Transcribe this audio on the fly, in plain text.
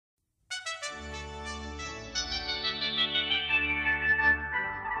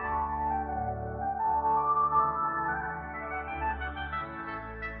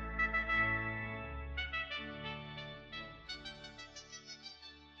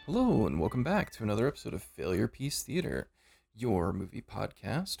Hello, and welcome back to another episode of Failure Piece Theater, your movie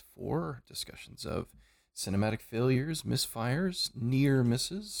podcast for discussions of cinematic failures, misfires, near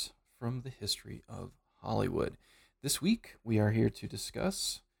misses from the history of Hollywood. This week, we are here to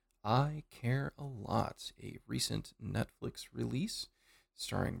discuss I Care a Lot, a recent Netflix release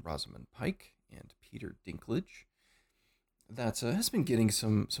starring Rosamund Pike and Peter Dinklage that has been getting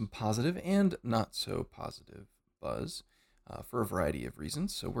some positive and not so positive buzz for a variety of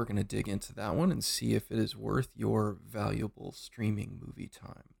reasons. So we're going to dig into that one and see if it is worth your valuable streaming movie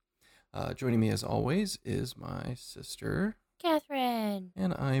time. Joining me as always is my sister, Catherine.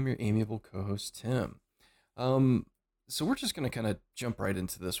 and I am your amiable co-host Tim. Um, so we're just going to kind of jump right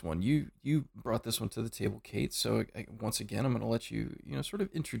into this one. You brought this one to the table, Kate. So once again, I'm going to let you sort of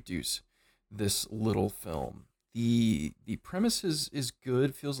introduce this little film. The premise is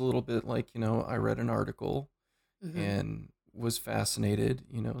good. Feels a little bit like I read an article Hmm. and was fascinated.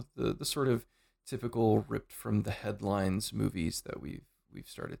 The sort of typical ripped from the headlines movies that we've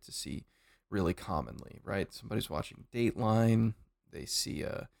started to see really commonly, right? Somebody's watching Dateline, they see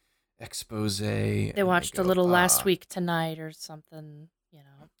a expose They and they watched a go, little Last ah, Week Tonight or something.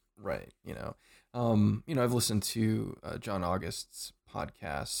 right. I've listened to John August's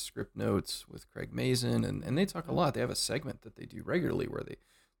podcast, Script Notes with Craig Mazin, and they talk a Hmm. lot. They have a segment that they do regularly where they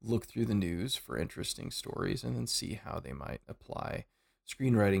look through the news for interesting stories and then see how they might apply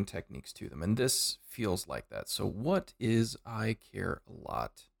screenwriting techniques to them. And this feels like that. So, what is I Care a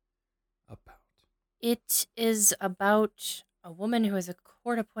Lot about? It is about a woman who is a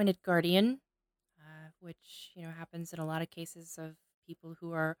court-appointed guardian, which happens in a lot of cases of people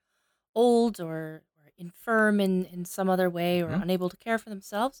who are old or infirm in some other way or Hmm. unable to care for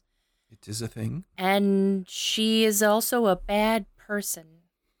themselves. It is a thing. And she is also a bad person,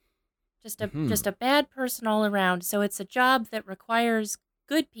 just a Hmm. just a bad person all around. So it's a job that requires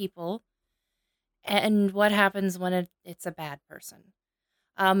good people. And what happens when it's a bad person?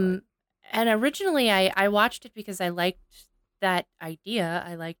 Right. Um, and originally I watched it because I liked that idea.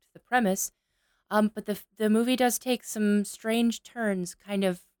 I liked the premise. But the movie does take some strange turns, kind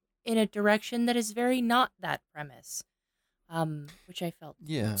of in a direction that is very not that premise. Which I felt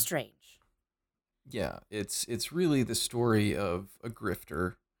Yeah. strange. Yeah. It's really the story of a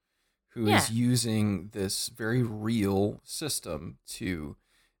grifter who is Yeah. using this very real system to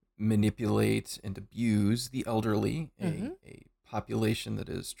manipulate and abuse the elderly, Mm-hmm. a population that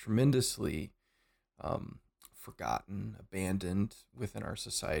is tremendously um, forgotten, abandoned within our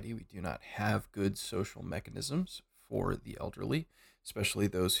society. We do not have good social mechanisms for the elderly, especially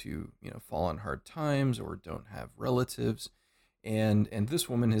those who fall on hard times or don't have relatives. And this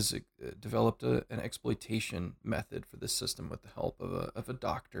woman has developed an exploitation method for this system with the help of a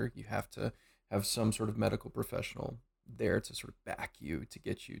doctor. You have to have some sort of medical professional there to sort of back you to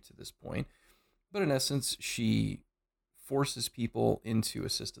get you to this point. But in essence, she forces people into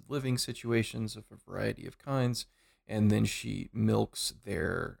assisted living situations of a variety of kinds, and then she milks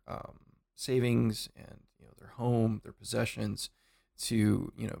their savings and their home, their possessions,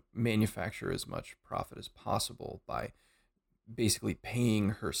 to manufacture as much profit as possible by basically paying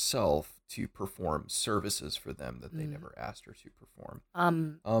herself to perform services for them that they Mm. never asked her to perform.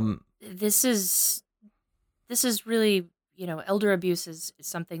 Um, Um, this is this is really, elder abuse is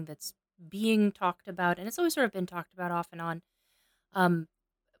something that's being talked about, and it's always sort of been talked about off and on. Um,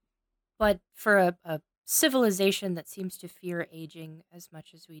 but for a civilization that seems to fear aging as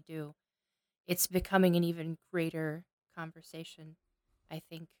much as we do, it's becoming an even greater conversation, I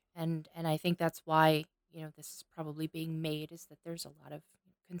think. And I think that's why, this is probably being made, is that there's a lot of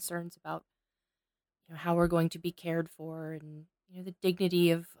concerns about, how we're going to be cared for, and, the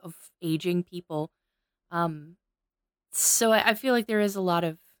dignity of aging people. Um, so I feel like there is a lot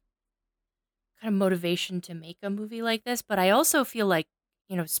of kind of motivation to make a movie like this, but I also feel like,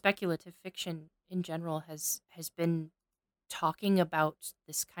 speculative fiction in general has been talking about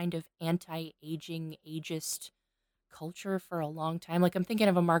this kind of anti-aging, ageist culture for a long time. Like I'm thinking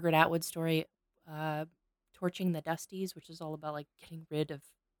of a Margaret Atwood story, uh, Torching the Dusties, which is all about like getting rid of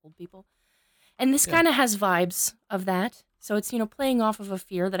old people. And this yeah, kind of has vibes of that. So it's, playing off of a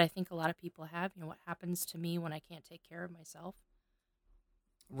fear that I think a lot of people have. What happens to me when I can't take care of myself?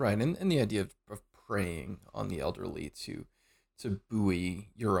 right. And the idea of preying on the elderly to buoy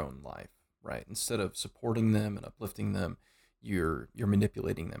your own life, right? Instead of supporting them and uplifting them, you're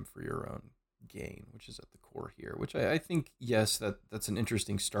manipulating them for your own gain, which is at the core here. Which I think, yes, that's an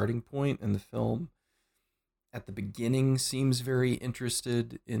interesting starting point in the film. At the beginning, seems very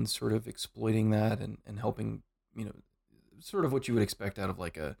interested in sort of exploiting that and helping, you know, sort of what you would expect out of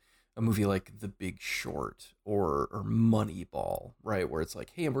like a movie like The Big Short or Moneyball, right? Where it's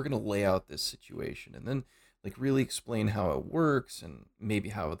like, hey, we're gonna lay out this situation and then like really explain how it works and maybe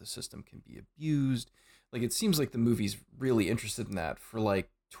how the system can be abused. Like it seems like the movie's really interested in that for like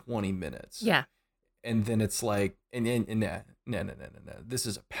 20 minutes. Yeah. And then it's like, and no. This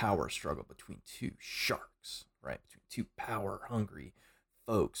is a power struggle between two sharks, right? Between two power hungry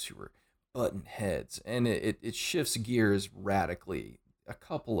folks who are button heads. And it shifts gears radically a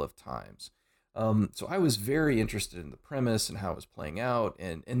couple of times. So I was very interested in the premise and how it was playing out.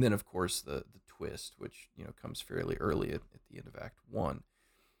 And then, of course, the twist, which, comes fairly early at the end of Act 1.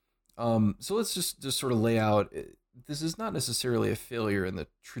 So let's just sort of lay out. This is not necessarily a failure in the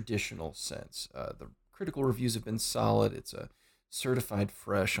traditional sense. The critical reviews have been solid. It's a certified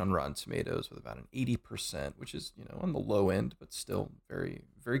fresh on Rotten Tomatoes with about an 80%, which is on the low end, but still very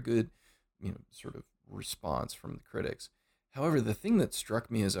very good. Sort of response from the critics. However, the thing that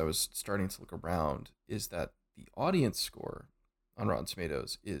struck me as I was starting to look around is that the audience score on Rotten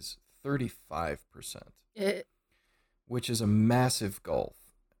Tomatoes is 35%, It, which is a massive gulf.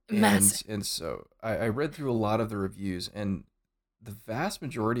 massive. And so I read through a lot of the reviews, and the vast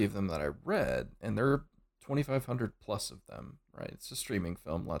majority of them that I read, and there are 2,500 plus of them, right? It's a streaming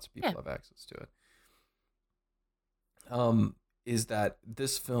film, lots of people Yeah. have access to it. Is that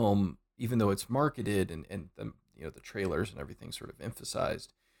this film, even though it's marketed and the trailers and everything sort of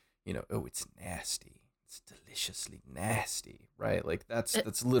emphasized, oh, it's nasty, it's deliciously nasty, right? Like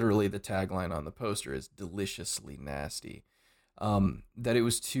that's literally the tagline on the poster is deliciously nasty. That it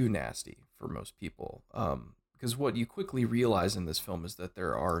was too nasty for most people. Because what you quickly realize in this film is that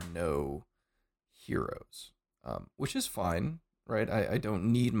there are no heroes, which is fine, right? I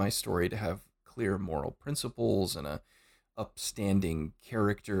don't need my story to have clear moral principles and a upstanding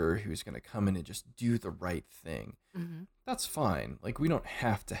character who's going to come in and just do the right thing. Mm-hmm. That's fine. Like, we don't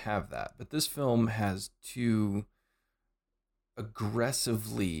have to have that. But this film has two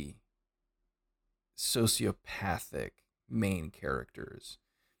aggressively sociopathic main characters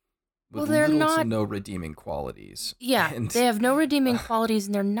Well, with they're little to not. no redeeming qualities. Yeah, And they have no redeeming qualities,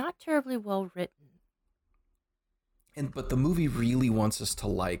 and they're not terribly well written. but the movie really wants us to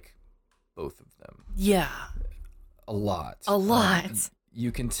like both of them Yeah, a lot. a lot.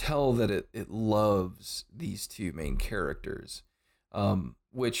 You can tell that it loves these two main characters,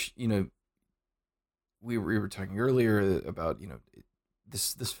 which we were talking earlier about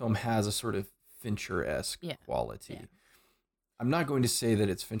this film has a sort of Fincher-esque Yeah. quality. Yeah. I'm not going to say that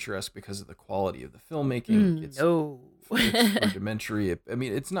it's Fincher-esque because of the quality of the filmmaking. No. It's rudimentary. I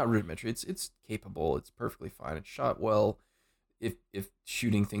mean, it's not rudimentary. It's capable. It's perfectly fine. It's shot well. If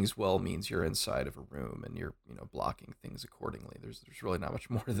shooting things well means you're inside of a room and you're blocking things accordingly, there's really not much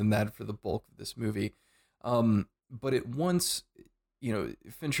more than that for the bulk of this movie. But it once,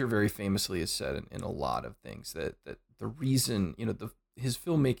 Fincher very famously has said in a lot of things that the reason his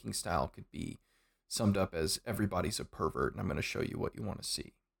filmmaking style could be summed up as everybody's a pervert, and I'm going to show you what you want to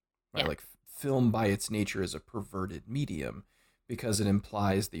see. Right? Yeah. Like, film by its nature is a perverted medium because it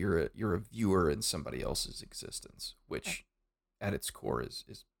implies that you're a viewer in somebody else's existence, which at its core is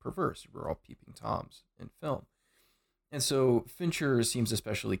perverse. We're all peeping toms in film. And so Fincher seems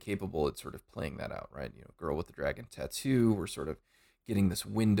especially capable at sort of playing that out, right? Girl with the Dragon Tattoo, we're sort of getting this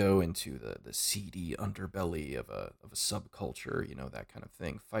window into the seedy underbelly of a subculture, that kind of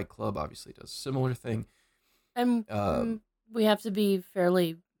thing. Fight Club obviously does a similar thing. And we have to be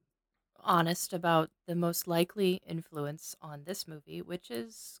fairly honest about the most likely influence on this movie, which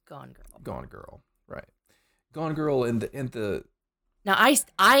is Gone Girl. Gone Girl, right? Gone Girl and the Now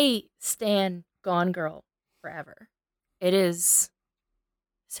I stan Gone Girl forever. It is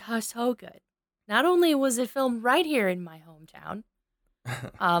so good. Not only was it filmed right here in my hometown,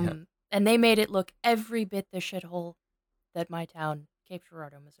 and they made it look every bit the shithole that my town, Cape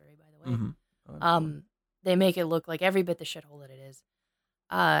Girardeau, Missouri, by the way. Mm-hmm. They make it look like every bit the shithole that it is.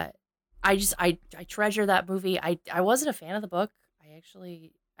 I treasure that movie. I wasn't a fan of the book.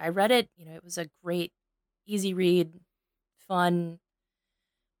 I read it. It was a great, easy read, fun,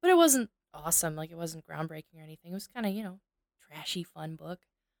 but it wasn't awesome. Like, it wasn't groundbreaking or anything. It was kind of trashy, fun book.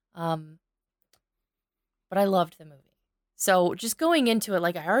 But I loved the movie. So just going into it,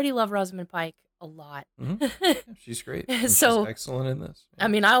 like, I already love Rosamund Pike a lot. Mm-hmm. Yeah, she's great. And So she's excellent in this. I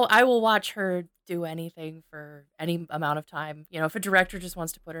mean, I will watch her do anything for any amount of time. If a director just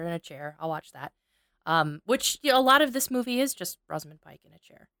wants to put her in a chair, I'll watch that. Which a lot of this movie is just Rosamund Pike in a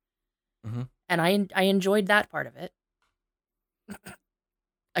chair. Mm-hmm. And I enjoyed that part of it.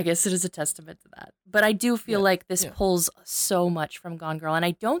 I guess it is a testament to that. But I do feel like this pulls so much from Gone Girl, and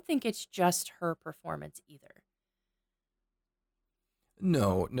I don't think it's just her performance either.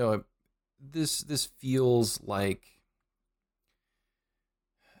 No, this feels like,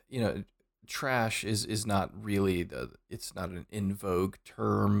 you know, trash is not really it's not an in vogue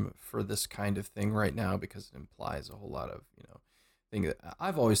term for this kind of thing right now, because it implies a whole lot of, thing that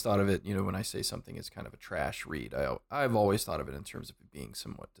I've always thought of it, when I say something is kind of a trash read, I've always thought of it in terms of it being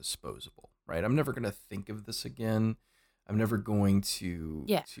somewhat disposable, right? I'm never going to think of this again. I'm never going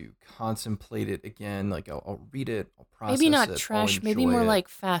Yeah. to contemplate it again. Like I'll read it, I'll Maybe process not it, I'll trash, maybe enjoy more it. like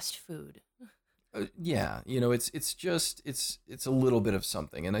fast food. Yeah, it's just it's a little bit of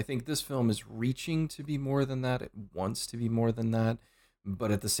something, and I think this film is reaching to be more than that. It wants to be more than that,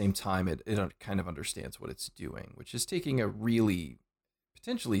 but at the same time, it kind of understands what it's doing, which is taking a really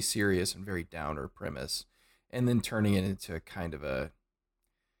potentially serious and very downer premise, and then turning it into a kind of a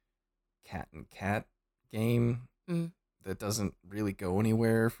cat and cat game Mm. that doesn't really go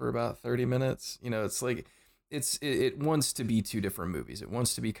anywhere for about 30 minutes. It's like it wants to be two different movies. It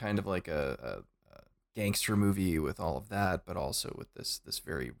wants to be kind of like a gangster movie with all of that, but also with this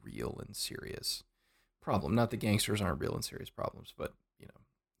very real and serious problem. Not that gangsters aren't real and serious problems, but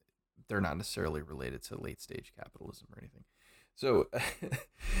they're not necessarily related to late stage capitalism or anything. So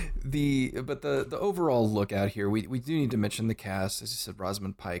the overall look out here, we do need to mention the cast. As you said,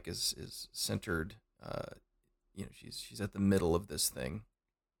 Rosamund Pike is centered. She's at the middle of this thing.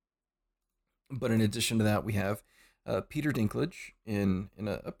 But in addition to that, we have Peter Dinklage in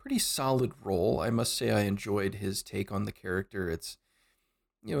a pretty solid role. I must say I enjoyed his take on the character. It's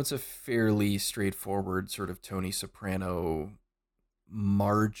a fairly straightforward sort of Tony Soprano,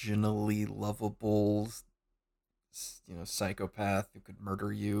 marginally lovable, psychopath who could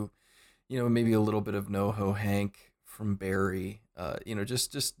murder you. Maybe a little bit of NoHo Hank from Barry.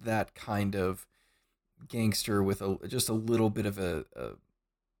 Just that kind of gangster with just a little bit of a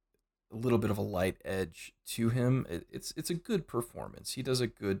little bit of a light edge to him. It's a good performance. He does a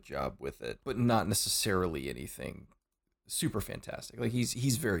good job with it, but not necessarily anything super fantastic. Like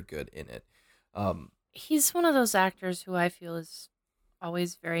he's very good in it. He's one of those actors who I feel is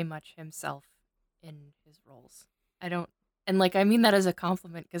always very much himself in his roles. I don't, and like I mean that as a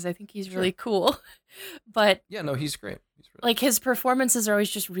compliment because I think he's really Sure. cool. But Yeah, no, he's great. He's really like his performances are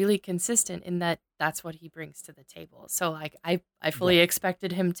always just really consistent in that that's what he brings to the table. So like I fully yeah.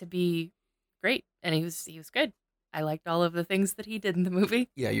 expected him to be great, and he was good. I liked all of the things that he did in the movie.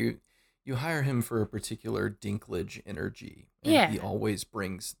 Yeah, you hire him for a particular Dinklage energy, and Yeah. he always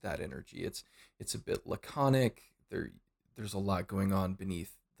brings that energy. It's a bit laconic. There's a lot going on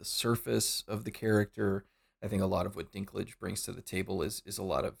beneath the surface of the character. I think a lot of what Dinklage brings to the table is a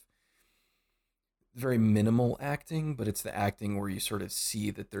lot of very minimal acting, but it's the acting where you sort of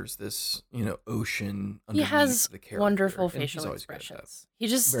see that there's this, ocean He underneath has the character, wonderful and he's facial always good at that. expressions. He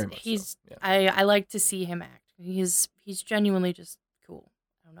just Very much so. he's Yeah. I like to see him act. He's genuinely just cool.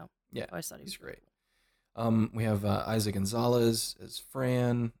 I don't know. Yeah. I always thought he He's was really great. cool. We have Isa Gonzalez as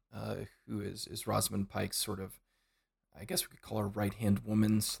Fran, who is Rosamund Pike's sort of, I guess we could call her right hand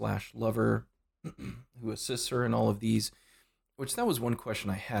woman / lover, who assists her in all of these. Which that was one question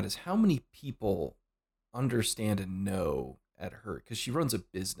I had: is how many people understand and know at her, because she runs a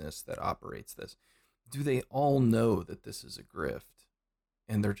business that operates this. Do they all know that this is a grift,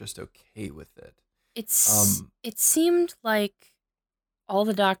 and they're just okay with it? It seemed like all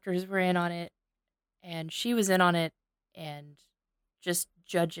the doctors were in on it, and she was in on it, and just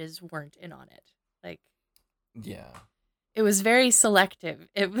judges weren't in on it. Like Yeah. it was very selective.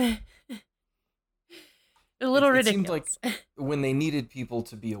 A little It seemed like ridiculous. when they needed people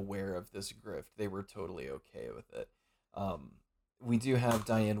to be aware of this grift, they were totally okay with it. We do have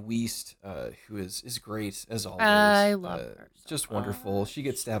Diane Wiest, who is great as always. I love her so just wonderful. She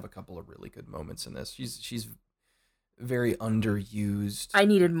gets much. to have a couple of really good moments in this. She's very underused, I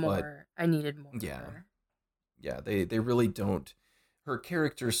needed but more. I needed more of yeah, her. yeah, they really don't. Her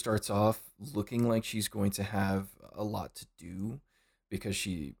character starts off looking like she's going to have a lot to do, because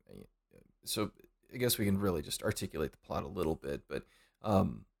she. So I guess we can really just articulate the plot a little bit, but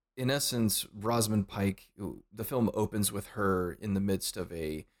in essence, Rosamund Pike, the film opens with her in the midst of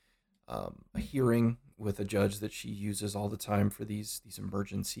a hearing with a judge that she uses all the time for these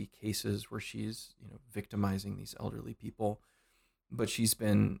emergency cases where she's victimizing these elderly people. But she's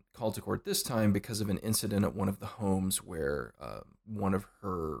been called to court this time because of an incident at one of the homes where one of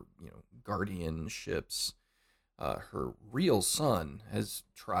her guardianships, her real son, has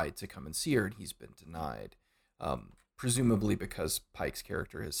tried to come and see her, and he's been denied. Presumably because Pike's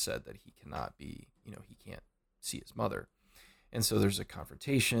character has said that he cannot be, he can't see his mother. And so there's a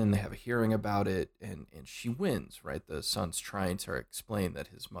confrontation, they have a hearing about it, and she wins, right? The son's trying to explain that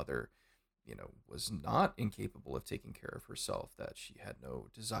his mother, was not incapable of taking care of herself, that she had no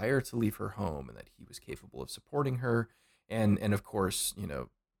desire to leave her home, and that he was capable of supporting her. And of course,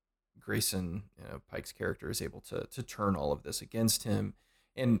 Grayson, Pike's character, is able to turn all of this against him,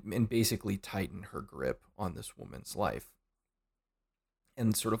 and basically tighten her grip on this woman's life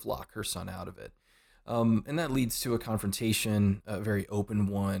and sort of lock her son out of it. And that leads to a confrontation, a very open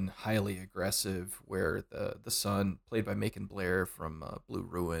one, highly aggressive, where the son, played by Macon Blair from Blue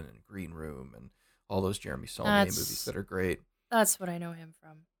Ruin and Green Room and all those Jeremy Saulnier movies That's that are great. that's what I know him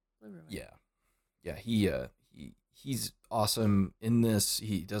from. Blue Ruin. Yeah, yeah, he's awesome in this.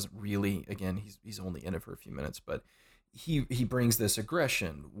 He doesn't really, again, he's only in it for a few minutes, but he brings this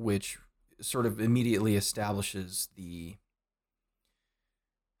aggression, which sort of immediately establishes the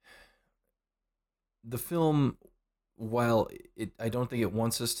film. While I don't think it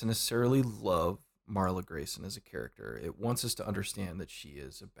wants us to necessarily love Marla Grayson as a character, it wants us to understand that she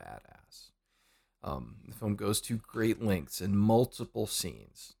is a badass. The film goes to great lengths in multiple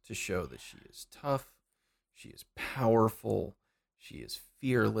scenes to show that she is tough, she is powerful, she is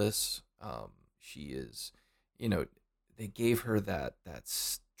fearless. She is, they gave her that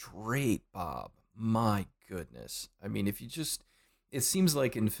straight bob. My goodness. I mean, if you just, it seems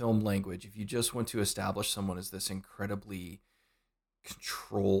like in film language, if you just want to establish someone as this incredibly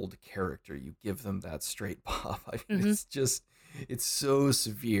controlled character, you give them that straight bob. I mean, Hmm. it's so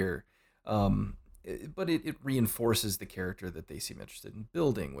severe. But it reinforces the character that they seem interested in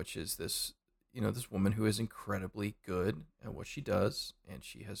building, which is this woman who is incredibly good at what she does, and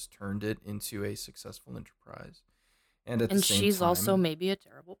she has turned it into a successful enterprise. And at the And same she's also time, maybe a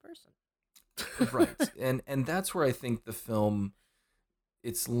terrible person. right. And that's where I think the film,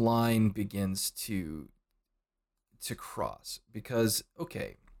 its line begins to cross, because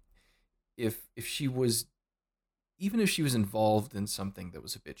okay, if she was, even if she was involved in something that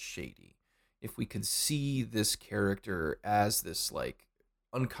was a bit shady, if we could see this character as this like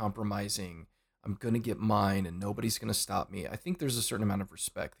uncompromising, I'm going to get mine and nobody's going to stop me, I think there's a certain amount of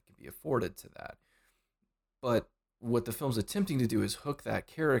respect that can be afforded to that. But what the film's attempting to do is hook that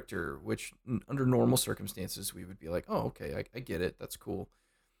character, which under normal circumstances we would be like, oh, okay, I get it, that's cool,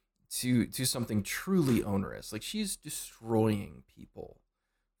 to something truly onerous. Like, she's destroying people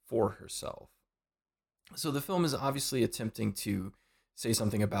for herself. So the film is obviously attempting to say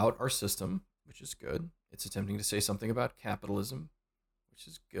something about our system, which is good. It's attempting to say something about capitalism, which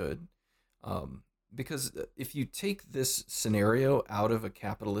is good. Because if you take this scenario out of a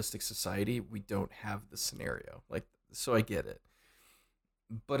capitalistic society, we don't have the scenario. Like, so I get it.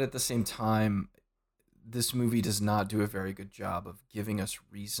 But at the same time, this movie does not do a very good job of giving us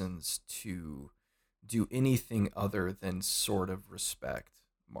reasons to do anything other than sort of respect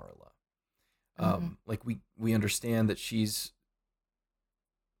Marla. Hmm. Like, we understand that she's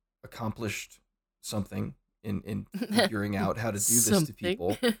accomplished something in figuring out how to do this to Something.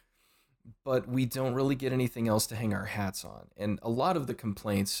 people, but we don't really get anything else to hang our hats on. And a lot of the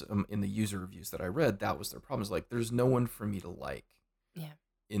complaints in the user reviews that I read, that was their problem. Is like, there's no one for me to like Yeah.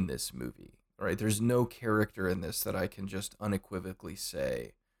 in this movie, right? There's no character in this that I can just unequivocally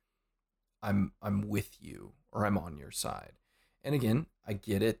say I'm with you or I'm on your side. And again, I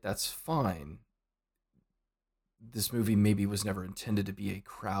get it. That's fine. This movie maybe was never intended to be a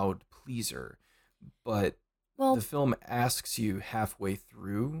crowd pleaser, but the Well, film asks you halfway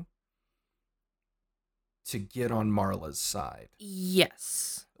through to get on Marla's side.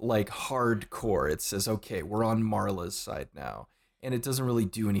 yes. Like, hardcore. It says, okay, we're on Marla's side now. And it doesn't really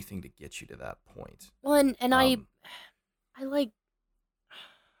do anything to get you to that point. Well, and Um, I like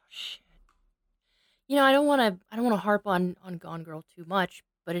shit. I don't want to harp on Gone Girl too much,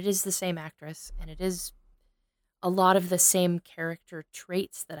 but it is the same actress and it is a lot of the same character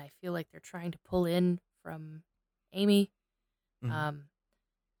traits that I feel like they're trying to pull in from Amy. mhm. Um,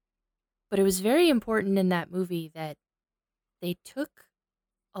 but it was very important in that movie that they took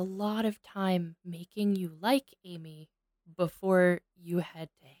a lot of time making you like Amy before you had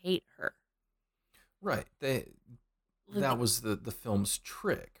to hate her. Right. That Like, was the film's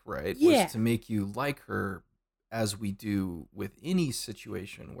trick, right? Was yeah. to make you like her, as we do with any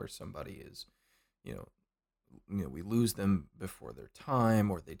situation where somebody is, you know, we lose them before their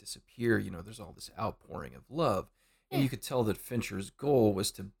time or they disappear. There's all this outpouring of love. And Yeah. you could tell that Fincher's goal was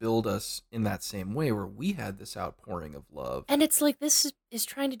to build us in that same way, where we had this outpouring of love And it's like this is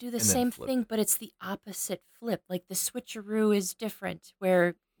trying to do the and then same flip thing, it. but it's the opposite flip. Like the switcheroo is different,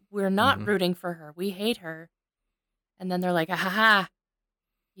 where we're not Hmm. rooting for her, we hate her, and then they're like, "Ah, ha ha,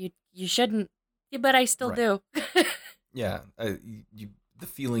 you shouldn't," yeah, but I still Right. do. Yeah. The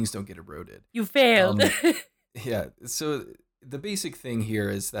feelings don't get eroded. You failed. Um, yeah. So the basic thing here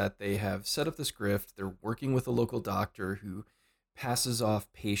is that they have set up this grift. They're working with a local doctor who passes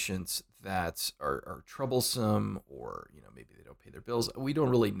off patients that are troublesome, or maybe they don't pay their bills. We don't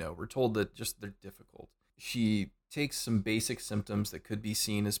really know. We're told that just they're difficult. She takes some basic symptoms that could be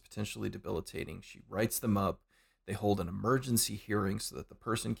seen as potentially debilitating. She writes them up. They hold an emergency hearing so that the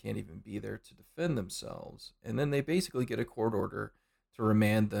person can't even be there to defend themselves. And then they basically get a court order to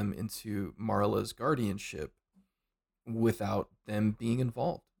remand them into Marla's guardianship without them being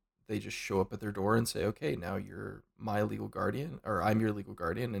involved. They just show up at their door and say, okay, now you're my legal guardian, or I'm your legal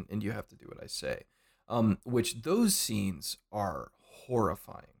guardian, and you have to do what I say. Which those scenes are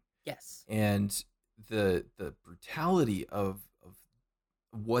horrifying. Yes. And the brutality of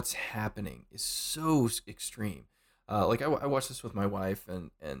what's happening is so extreme. Like I watched this with my wife,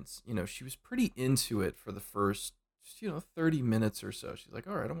 and she was pretty into it for the first 30 minutes or so. She's like,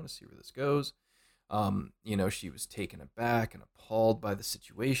 all right, I want to see where this goes. She was taken aback and appalled by the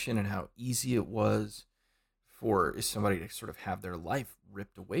situation and how easy it was for somebody to sort of have their life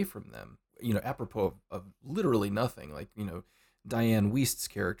ripped away from them, apropos of literally nothing. Like, Diane Weist's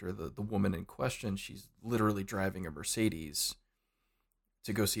character, the woman in question, she's literally driving a Mercedes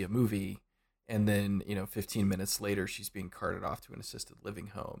to go see a movie. And then, 15 minutes later, she's being carted off to an assisted living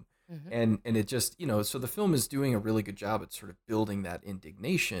home. Mm-hmm. And it just, so the film is doing a really good job at sort of building that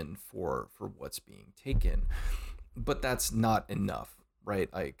indignation for what's being taken. But that's not enough,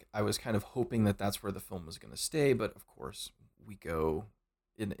 right? Like, I was kind of hoping that that's where the film was going to stay. But of course, we go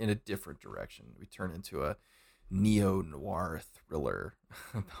in a different direction. We turn into a neo-noir thriller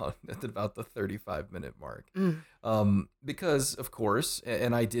at about the 35-minute mark. Because, of course,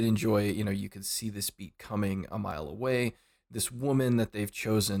 and I did enjoy, you could see this beat coming a mile away. This woman that they've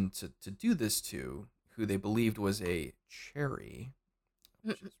chosen to do this to, who they believed was a cherry,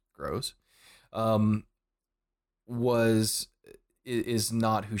 which is gross, is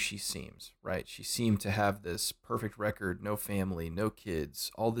not who she seems, right? She seemed to have this perfect record, no family, no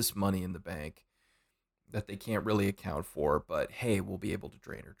kids, all this money in the bank that they can't really account for, but hey, we'll be able to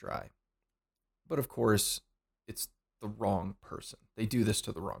drain her dry. But of course, it's the wrong person. They do this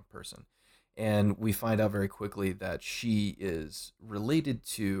to the wrong person. And we find out very quickly that she is related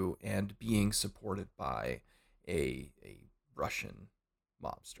to and being supported by a Russian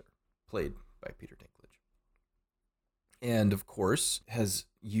mobster played by Peter Dinklage. And of course, has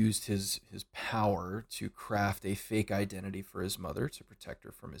used his power to craft a fake identity for his mother to protect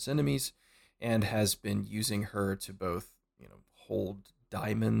her from his enemies, and has been using her to both, hold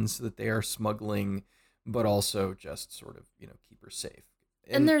diamonds that they are smuggling, but also just sort of, keep her safe.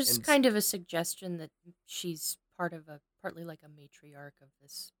 And there's kind of a suggestion that she's partly like a matriarch of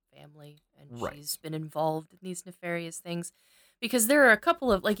this family, and right. She's been involved in these nefarious things, because there are a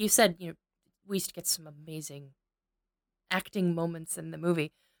couple of, like you said, we used to get some amazing acting moments in the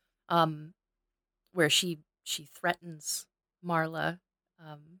movie, where she threatens Marla,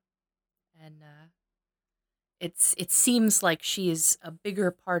 and it seems like she is a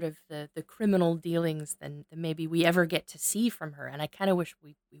bigger part of the criminal dealings than maybe we ever get to see from her, and I kind of wish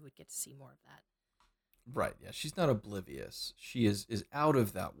we would get to see more of that. Right, yeah, she's not oblivious. She is out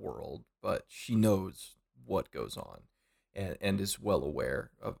of that world, but she knows what goes on, and is well aware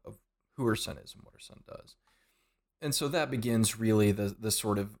of who her son is and what her son does. And so that begins really the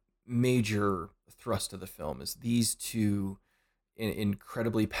sort of major thrust of the film, is these two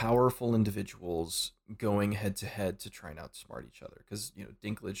incredibly powerful individuals going head to head to try and outsmart each other. Because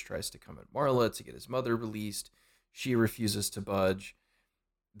Dinklage tries to come at Marla to get his mother released. She refuses to budge.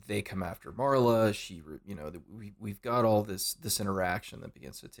 They come after Marla. We've got all this interaction that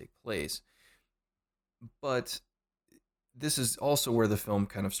begins to take place. But this is also where the film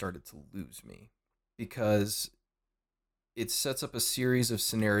kind of started to lose me, because it sets up a series of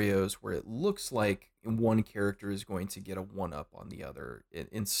scenarios where it looks like one character is going to get a one-up on the other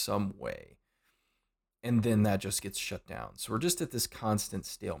in some way. And then that just gets shut down. So we're just at this constant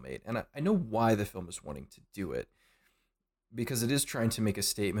stalemate. And I know why the film is wanting to do it, because it is trying to make a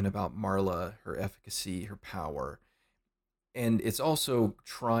statement about Marla, her efficacy, her power. And it's also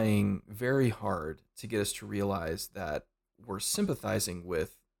trying very hard to get us to realize that we're sympathizing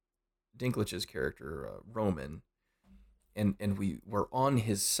with Dinklage's character, Roman, and we're on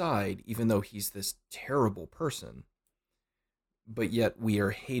his side, even though he's this terrible person. But yet we are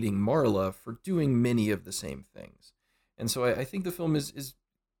hating Marla for doing many of the same things. And so I think the film is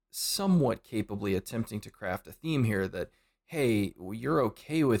somewhat capably attempting to craft a theme here that, hey, well, you're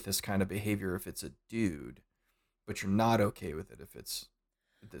okay with this kind of behavior if it's a dude, but you're not okay with it if it's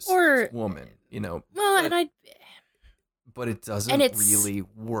this woman, Well, but it doesn't really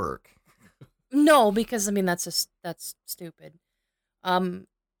work. No, because I mean that's stupid. Um,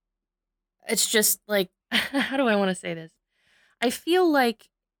 it's just like how do I want to say this? I feel like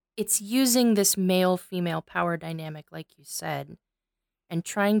it's using this male female power dynamic, like you said, and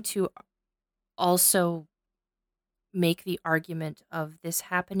trying to also make the argument of this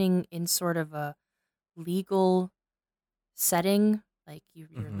happening in sort of a legal setting, like you're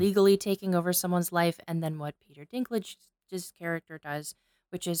Hmm. legally taking over someone's life, and then what Peter Dinklage's character does,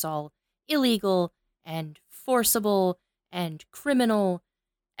 which is all illegal and forcible and criminal,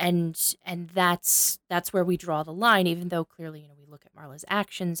 and that's where we draw the line. Even though clearly, we look at Marla's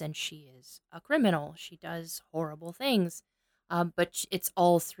actions, and she is a criminal, she does horrible things, but it's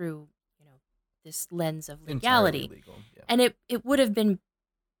all through this lens of Entirely legality, legal. Yeah. and it would have been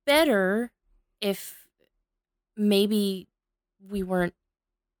better if maybe we weren't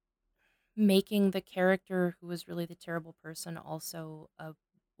making the character who was really the terrible person also a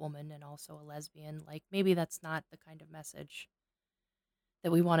woman and also a lesbian. Like, maybe that's not the kind of message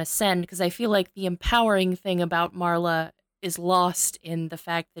that we want to send, because I feel like the empowering thing about Marla is lost in the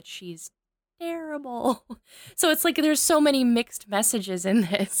fact that she's terrible. So it's like there's so many mixed messages in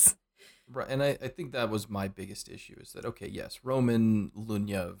this. Right, and I think that was my biggest issue is that, okay, yes, Roman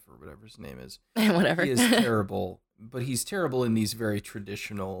Lunyev, or whatever his name is, he Whatever. is terrible, but he's terrible in these very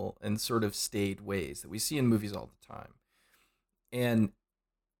traditional and sort of staid ways that we see in movies all the time. And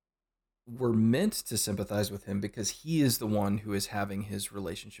we're meant to sympathize with him because he is the one who is having his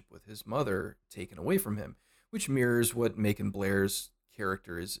relationship with his mother taken away from him, which mirrors what Macon Blair's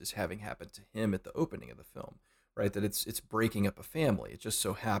character is having happen to him at the opening of the film, right? That it's breaking up a family. It just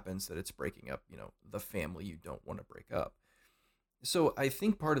so happens that it's breaking up, the family you don't want to break up. So I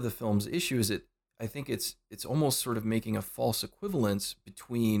think part of the film's issue is that I think it's almost sort of making a false equivalence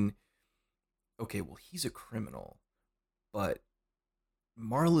between, okay, well, he's a criminal, but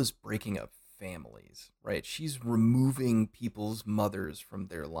Marla's breaking up families, right? She's removing people's mothers from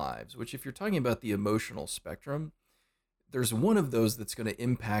their lives, which, if you're talking about the emotional spectrum, there's one of those that's going to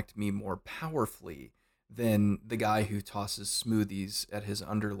impact me more powerfully than the guy who tosses smoothies at his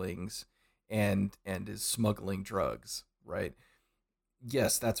underlings and is smuggling drugs, right?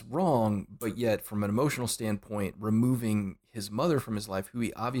 Yes, that's wrong, but yet from an emotional standpoint, removing his mother from his life, who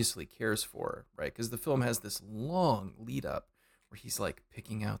he obviously cares for, right? Because the film has this long lead up where he's like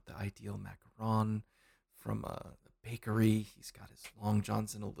picking out the ideal macaron from the bakery. He's got his long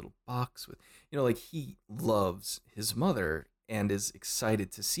johns in a little box with, like he loves his mother and is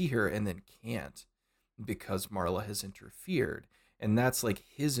excited to see her and then can't because Marla has interfered. And that's like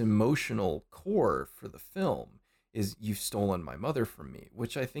his emotional core for the film is you've stolen my mother from me,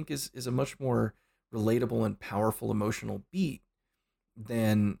 which I think is a much more relatable and powerful emotional beat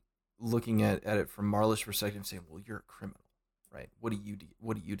than looking at it from Marla's perspective and saying, well, you're a criminal, right? What do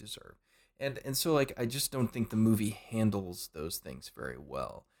you deserve? And so like I just don't think the movie handles those things very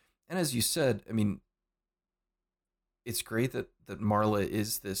well. And as you said, I mean, it's great that Marla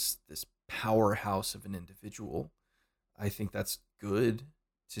is this powerhouse of an individual. I think that's good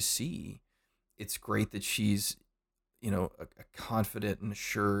to see. It's great that she's a confident and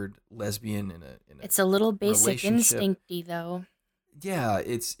assured lesbian in a It's a little basic relationship. instincty, though. Yeah,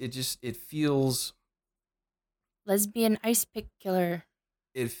 it feels Lesbian ice pick killer.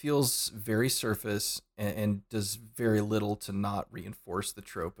 very surface and does very little to not reinforce the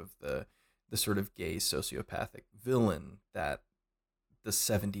trope of the sort of gay sociopathic villain that the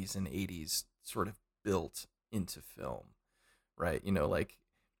 70s and 80s sort of built into film, right? Like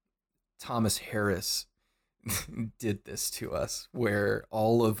Thomas Harris did this to us where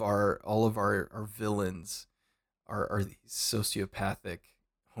all of our villains are these sociopathic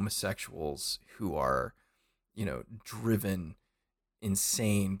homosexuals who are driven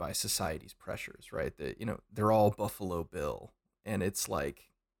insane by society's pressures, right? That they're all Buffalo Bill, and it's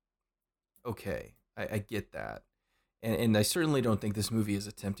like, okay, I get that, and I certainly don't think this movie is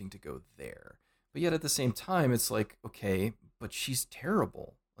attempting to go there, but yet at the same time it's like, okay, but she's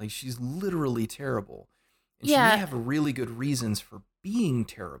terrible, like she's literally terrible, and she may Yeah, have really good reasons for being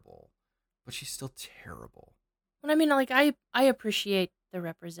terrible, but she's still terrible. but I mean, like, I appreciate the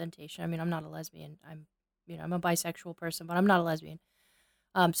representation. I mean, I'm not a lesbian. I'm a bisexual person, but I'm not a lesbian.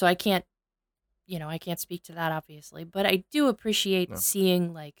 So I can't speak to that obviously, but I do appreciate No.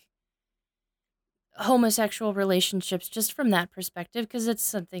 seeing like homosexual relationships just from that perspective, because it's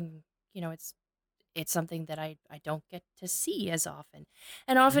something, it's something that I don't get to see as often.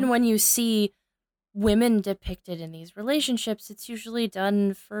 And Mm-hmm. often when you see women depicted in these relationships, it's usually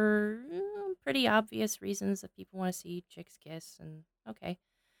done for pretty obvious reasons that people want to see chicks kiss, and okay.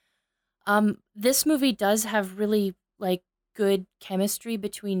 This movie does have really like good chemistry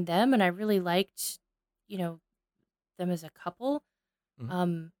between them, and I really liked, you know, them as a couple. Mhm.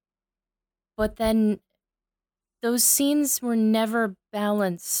 Um, but then those scenes were never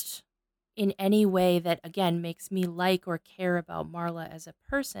balanced in any way that, again, makes me like or care about Marla as a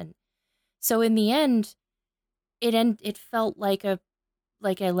person. So in the end, it felt like a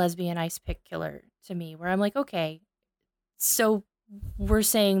lesbian ice pick killer to me, where I'm like, okay, so we're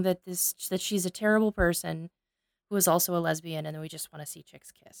saying that she's a terrible person who is also a lesbian, and then we just want to see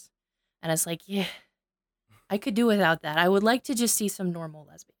chicks kiss. And it's like, yeah, I could do without that. I would like to just see some normal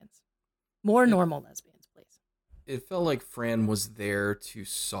lesbians. More It normal lesbians, please. it felt like Fran was there to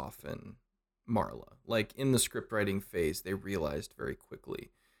soften Marla. Like in the script writing phase, they realized very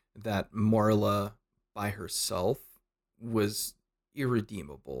quickly that Marla by herself was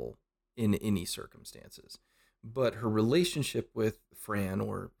irredeemable in any circumstances. But her relationship with Fran,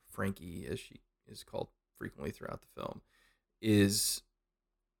 or Frankie as she is called frequently throughout the film, is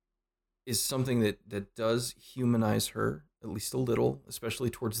something that does humanize her at least a little, especially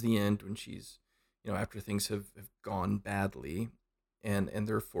towards the end when she's, after things have gone badly, and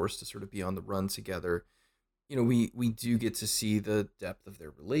they're forced to sort of be on the run together. We do get to see the depth of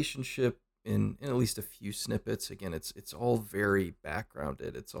their relationship in at least a few snippets. Again, it's all very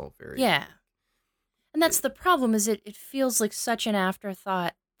backgrounded. It's all very Yeah. And that's it, the problem, is it feels like such an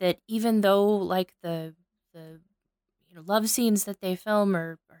afterthought that even though like the love scenes that they film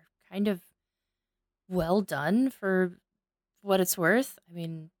are kind of well done for what it's worth. I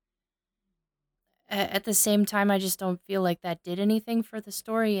mean, at the same time, I just don't feel like that did anything for the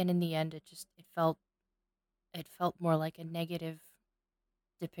story, and in the end, it felt more like a negative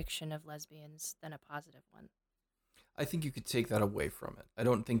depiction of lesbians than a positive one. I think you could take that away from it. I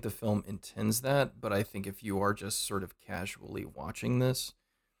don't think the film intends that, but I think if you are just sort of casually watching this,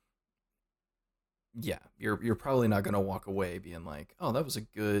 yeah, you're probably not going to walk away being like, "Oh, that was a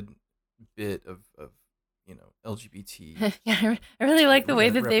good bit of LGBT Yeah, I really like the way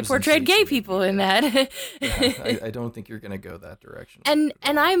that they portrayed gay representation that you people in did." that. Yeah, I don't think you're going to go that direction with and it at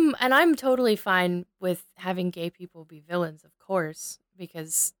and all. I'm totally fine with having gay people be villains, of course,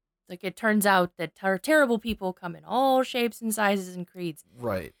 because like it turns out that terrible people come in all shapes and sizes and creeds.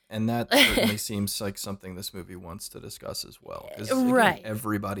 Right. And that certainly seems like something this movie wants to discuss as well. Because, again, Right.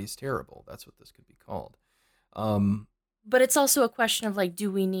 everybody's terrible. That's what this could be called. Um, But it's also a question of like,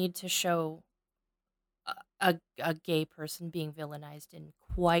 do we need to show a gay person being villainized in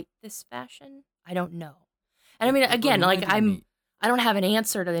quite this fashion? I don't know. And I mean, it again, like reminded me, I don't have an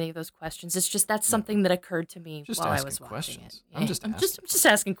answer to any of those questions. It's just that's no, something that occurred to me just while I asking was watching it. questions. I'm Yeah, just I'm just asking I'm just questions.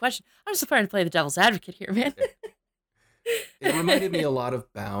 asking questions. I'm just trying to play the devil's advocate here, man. It reminded me a lot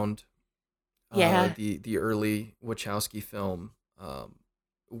of Bound, Yeah. the early Wachowski film,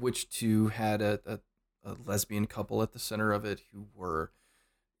 which too had a lesbian couple at the center of it who were,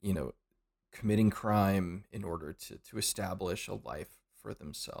 you know, committing crime in order to establish a life for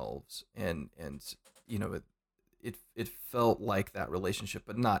themselves, and it felt like that relationship,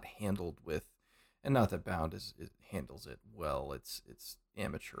 but not handled with, and not that Bound it handles it well. It's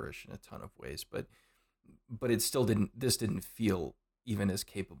amateurish in a ton of ways, but it still didn't. This didn't feel even as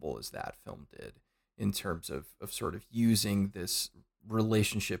capable as that film did in terms of sort of using this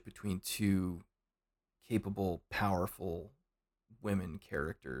relationship between two capable, powerful women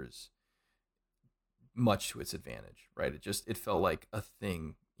characters much to its advantage, right? It felt like a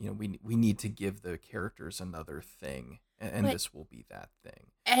thing. We need to give the characters another thing, and But this will be that thing.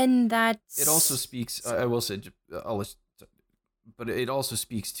 and It also that's speaks. I will say, but it also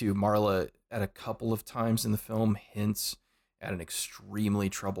speaks to Marla at a couple of times in the film hints at an extremely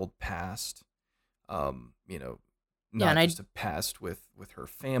troubled past. Um, you know, yeah, and Not I just a past with her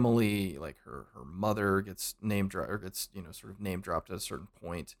family, like her mother gets name dropped, or gets sort of name dropped at a certain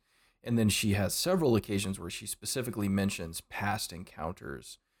point, and then she has several occasions where she specifically mentions past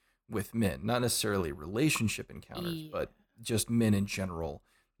encounters with men, not necessarily relationship encounters, yeah, but just men in general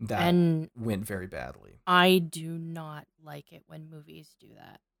that and went very badly. I do not like it when movies do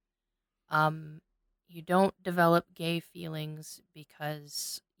that. Um, you don't develop gay feelings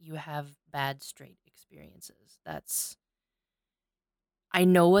because you have bad straight experiences. That's I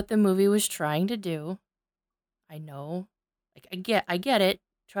know what the movie was trying to do. I know. Like I get it.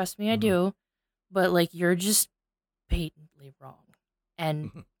 Trust me, I Hmm. do. But like you're just patently wrong.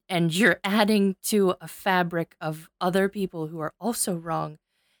 And Hmm. and you're adding to a fabric of other people who are also wrong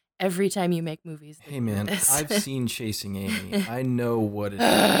every time you make movies that Hey do man, this. I've seen Chasing Amy. I know what it is.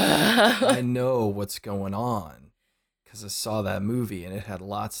 I know what's going on because I saw that movie and it had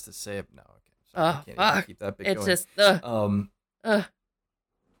lots to say. No, okay, sorry, I Oh can't even fuck. keep that bit It's going. just Um, ugh.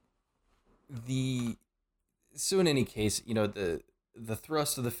 the so in any case, the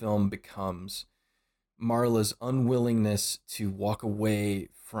thrust of the film becomes Marla's unwillingness to walk away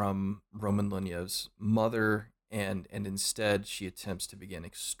from Roman Lunyev's mother, and instead she attempts to begin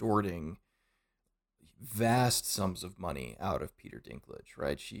extorting vast sums of money out of Peter Dinklage.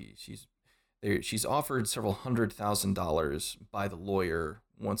 Right? She's offered several $100,000 by the lawyer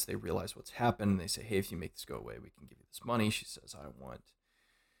once they realize what's happened. They say, "Hey, if you make this go away, we can give you this money." She says, "I want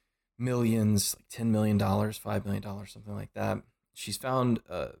millions, like $10 million, $5 million, something like that." She's found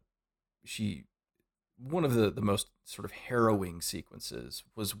she one of the most sort of harrowing sequences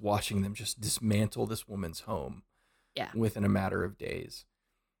was watching them just dismantle this woman's home Yeah. within a matter of days,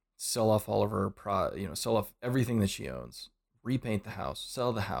 sell off all of her sell off everything that she owns, repaint the house,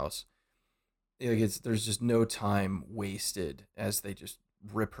 sell the house. There's just no time wasted as they just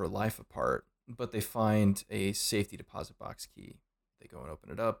rip her life apart. But they find a safety deposit box key. They go and open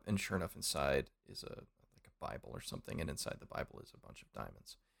it up, and sure enough, inside is a Bible or something, and inside the Bible is a bunch of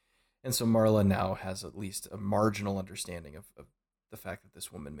diamonds. And so Marla now has at least a marginal understanding of the fact that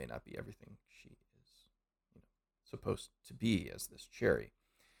this woman may not be everything she is, supposed to be as this cherry.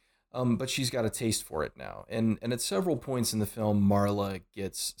 But she's got a taste for it now. And at several points in the film, Marla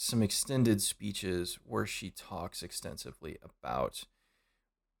gets some extended speeches where she talks extensively about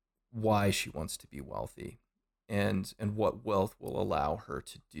why she wants to be wealthy and what wealth will allow her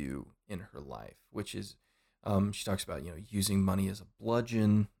to do in her life, which is she talks about using money as a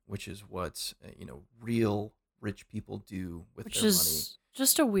bludgeon, which is what real rich people do with Which their money. is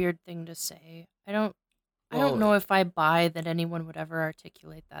just a weird thing to say. I don't Well, know if I buy that anyone would ever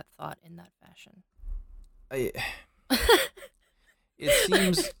articulate that thought in that fashion. I, it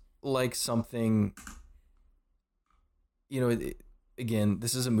seems like something, again,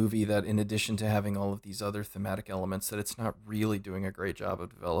 this is a movie that, in addition to having all of these other thematic elements that it's not really doing a great job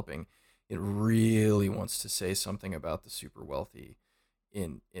of developing, it really wants to say something about the super wealthy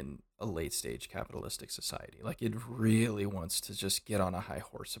in a late stage capitalistic society. Like, it really wants to just get on a high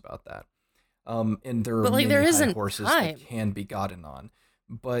horse about that. And there are But like many there high isn't horses that time. can be gotten on.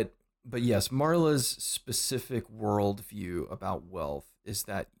 But yes, Marla's specific worldview about wealth is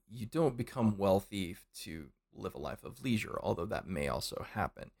that you don't become wealthy to live a life of leisure, although that may also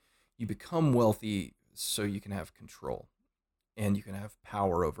happen. You become wealthy so you can have control and you can have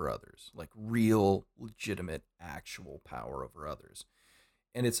power over others, like real, legitimate, actual power over others.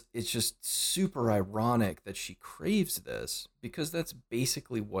 And it's just super ironic that she craves this because that's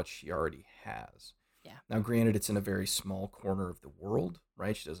basically what she already has. Yeah. Now, granted, it's in a very small corner of the world,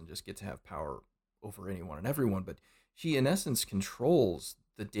 right? She doesn't just get to have power over anyone and everyone, but she, in essence, controls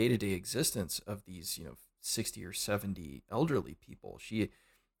the day to day existence of these, 60 or 70 elderly people. She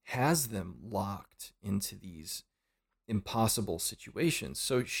has them locked into these impossible situations.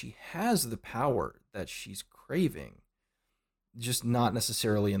 So she has the power that she's craving, just not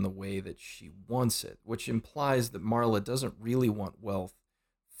necessarily in the way that she wants it, which implies that Marla doesn't really want wealth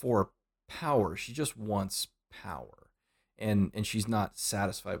for power. She just wants power. And she's not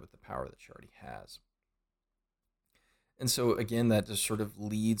satisfied with the power that she already has. And so again, that just sort of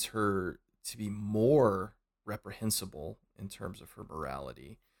leads her to be more reprehensible in terms of her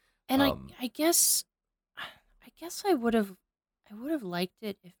morality. And Um, I guess I would have liked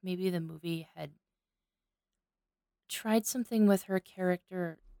it if maybe the movie had tried something with her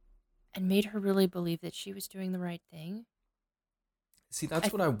character and made her really believe that she was doing the right thing. See, I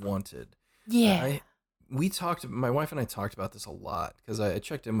that's what I wanted. I, Yeah. I we talked. My wife and I talked about this a lot because I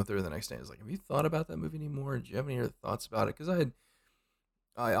checked in with her the next day. I was like, "Have you thought about that movie anymore? Did you have any other thoughts about it?" Because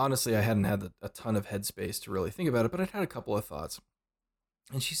I honestly, I hadn't had a ton of headspace to really think about it, but I'd had a couple of thoughts.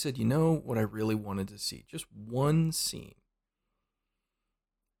 And she said, "You know what I really wanted to see? Just one scene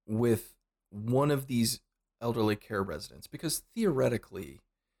with one of these elderly care residents, because theoretically,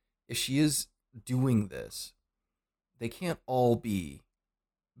 if she is doing this, they can't all be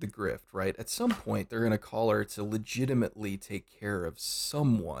the grift, right? At some point, they're going to call her to legitimately take care of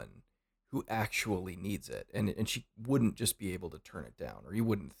someone who actually needs it. And she wouldn't just be able to turn it down, or you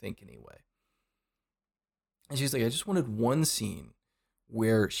wouldn't think anyway. And she's like, I just wanted one scene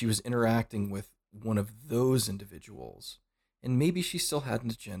where she was interacting with one of those individuals. And maybe she still had an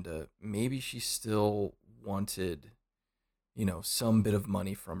agenda. Maybe she still wanted, some bit of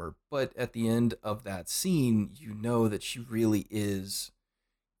money from her. But at the end of that scene, you know that she really is,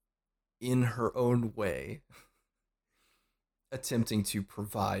 in her own way, attempting to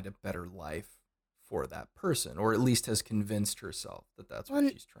provide a better life for that person, or at least has convinced herself that that's what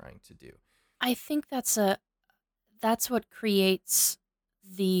Well, she's trying to do. I think that's what creates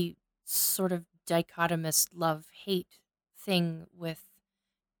the sort of dichotomous love hate thing with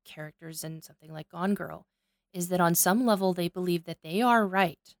characters in something like Gone Girl is that on some level they believe that they are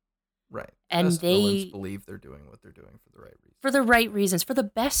right, Right. and Best villains they, believe they're doing what they're doing for the right reasons. for the right reasons, for the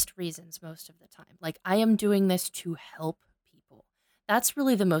best reasons most of the time. Like, I am doing this to help people. That's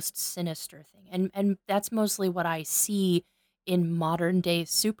really the most sinister thing. And that's mostly what I see in modern day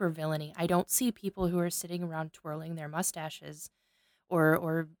supervillainy. I don't see people who are sitting around twirling their mustaches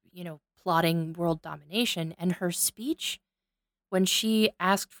or plotting world domination. And her speech when she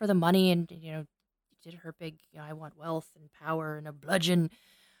asked for the money and did her big, I want wealth and power and a bludgeon,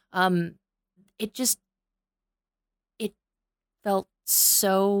 um it just it felt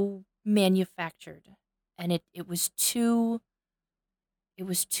so manufactured, and it was too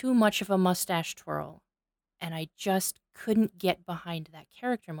much of a mustache twirl, and I just couldn't get behind that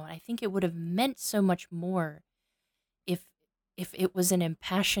character moment. I think it would have meant so much more if it was an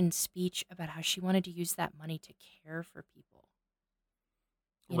impassioned speech about how she wanted to use that money to care for people.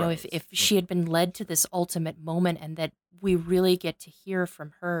 If Right. if she had been led to this ultimate moment and that we really get to hear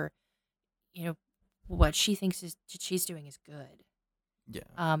from her, you know, what she thinks is she's doing is good. Yeah.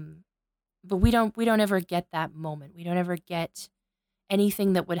 Um, but we don't ever get that moment. We don't ever get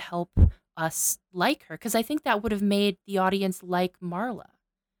anything that would help us like her, because I think that would have made the audience like Marla.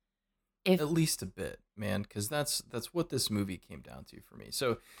 If At least a bit, man, because that's what this movie came down to for me.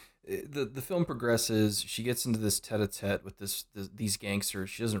 So, the film progresses. She gets into this tete-a-tete with these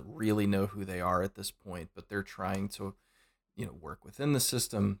gangsters. She doesn't really know who they are at this point, but they're trying to work within the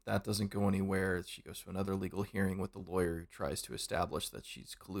system. That doesn't go anywhere. She goes to another legal hearing with the lawyer who tries to establish that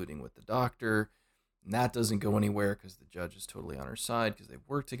she's colluding with the doctor. And that doesn't go anywhere because the judge is totally on her side because they've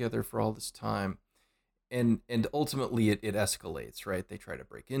worked together for all this time. And ultimately it escalates, right? They try to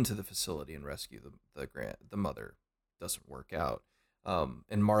break into the facility and rescue the mother. Doesn't work out. And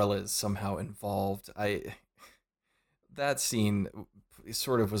Marla is somehow involved. That scene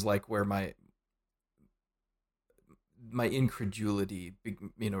sort of was like where my incredulity,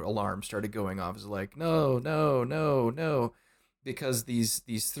 alarm started going off. It was like, no, no, no, no, because these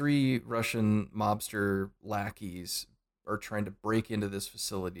three Russian mobster lackeys are trying to break into this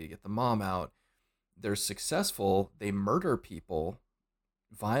facility to get the mom out. They're successful. They murder people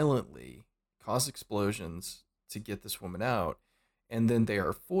violently, cause explosions to get this woman out, and then they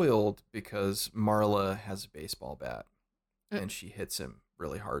are foiled because Marla has a baseball bat Mm. and she hits him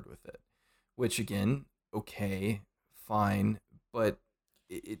really hard with it. Which again, okay, fine, but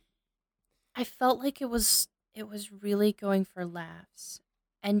it I felt like it was really going for laughs.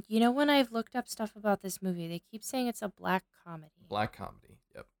 And when I've looked up stuff about this movie, they keep saying it's a black comedy. black comedy.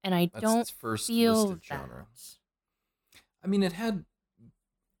 Yep, And I that's don't its first feel listed that. genre. I mean, it had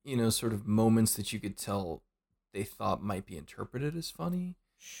sort of moments that you could tell they thought might be interpreted as funny.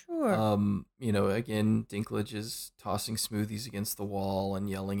 Sure. Again, Dinklage is tossing smoothies against the wall and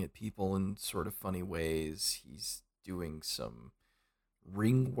yelling at people in sort of funny ways. He's doing some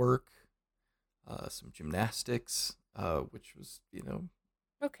ring work, some gymnastics, which was,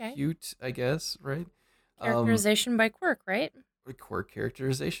 Okay. cute, I guess, right? Um, Characterization by quirk, right? Quirk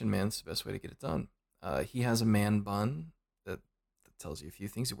characterization, man, it's the best way to get it done. He has a man bun that tells you a few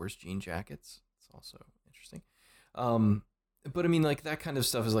things. He wears jean jackets. It's also interesting. Um, but I mean, like that kind of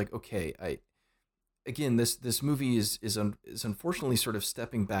stuff is like, okay, again, this movie is unfortunately sort of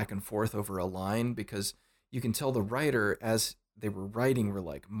stepping back and forth over a line because you can tell the writer as they were writing were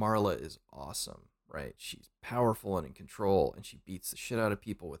like, Marla is awesome, right? She's powerful and in control, and she beats the shit out of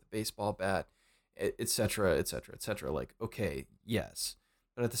people with a baseball bat, etc., etc., etc. Like, okay, yes,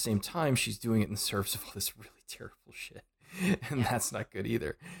 but at the same time, she's doing it in the service of all this really terrible shit, and Yeah. that's not good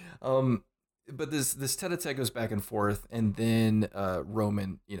either. Um, but this tete-a-tete goes back and forth, and then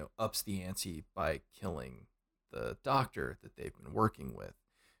Roman, ups the ante by killing the doctor that they've been working with,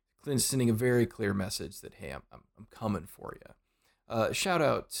 sending a very clear message that, hey, I'm coming for you. Shout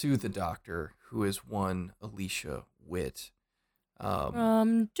out to the doctor, who is one Alicia Witt, um,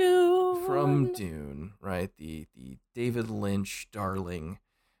 From from Dune. Dune, right? The David Lynch darling.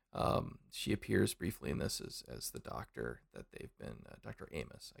 She appears briefly in this as the doctor that they've been, Dr.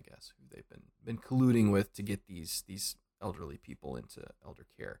 Amos, I guess, who they've been colluding with to get these elderly people into elder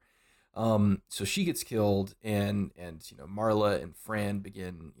care. So she gets killed, and Marla and Fran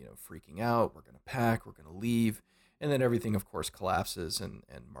begin freaking out. We're gonna pack. We're gonna leave, and then everything, of course, collapses, and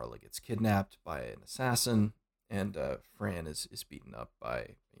Marla gets kidnapped by an assassin, and Fran is beaten up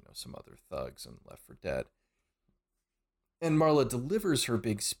by some other thugs and left for dead. And Marla delivers her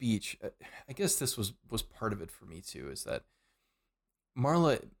big speech. I guess this was part of it for me too, is that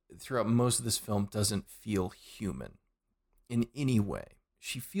Marla throughout most of this film doesn't feel human in any way.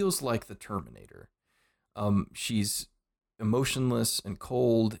 She feels like the Terminator. She's emotionless and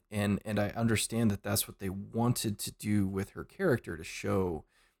cold, and I understand that that's what they wanted to do with her character, to show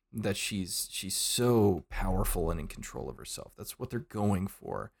that she's so powerful and in control of herself. That's what they're going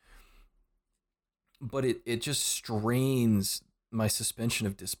for. But it just strains my suspension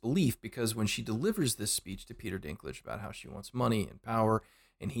of disbelief, because when she delivers this speech to Peter Dinklage about how she wants money and power,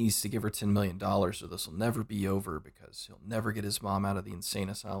 and he needs to give her $10 million so this will never be over, because he'll never get his mom out of the insane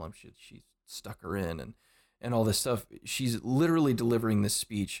asylum she stuck her in, and all this stuff. She's literally delivering this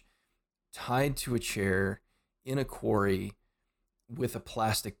speech tied to a chair in a quarry with a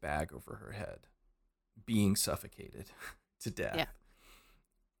plastic bag over her head, being suffocated to death. Yeah.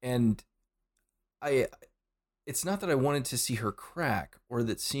 And it's not that I wanted to see her crack, or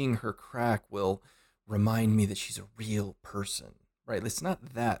that seeing her crack will remind me that she's a real person, right? It's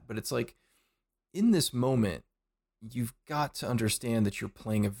not that, but it's like, in this moment, you've got to understand that you're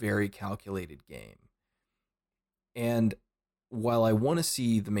playing a very calculated game. And while I want to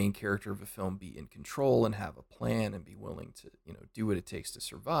see the main character of a film be in control and have a plan and be willing to, do what it takes to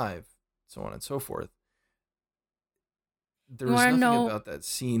survive, so on and so forth, there You was want to nothing know? about that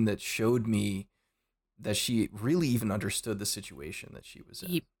scene that showed me that she really even understood the situation that she was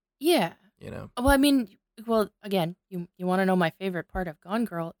in. Yeah. You know? Well, I mean, again, you want to know my favorite part of Gone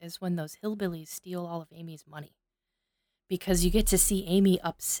Girl is when those hillbillies steal all of Amy's money, because you get to see Amy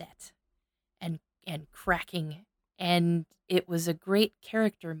upset and cracking, and it was a great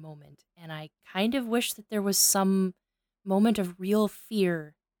character moment. And I kind of wish that there was some moment of real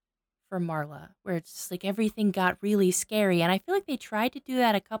fear for Marla, where it's just like everything got really scary. And I feel like they tried to do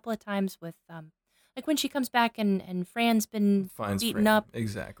that a couple of times with like when she comes back and Fran's been Finds beaten Fran. up.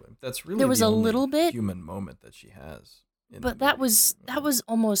 Exactly. That's really There was the a only little bit, human moment that she has in but the that movie. was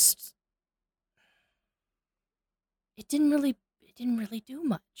almost, it didn't really do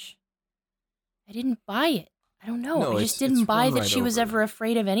much. I didn't buy it. I don't know. No, I just it's didn't buy run that right she was over. ever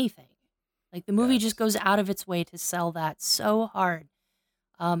afraid of anything. Like, the movie just Yes. goes out of its way to sell that so hard.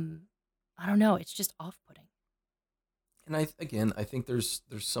 I don't know. It's just off-putting. And I think there's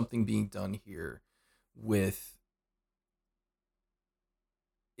something being done here with,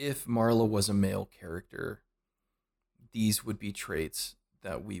 if Marla was a male character, these would be traits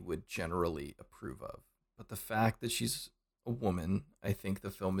that we would generally approve of. But the fact that she's a woman, I think the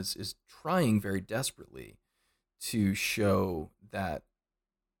film is trying very desperately to show that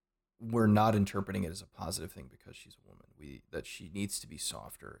we're not interpreting it as a positive thing because she's a woman. That she needs to be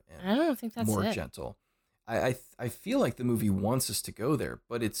softer I and don't think that's more it. gentle. I feel like the movie wants us to go there,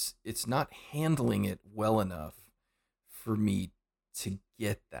 but it's not handling it well enough for me to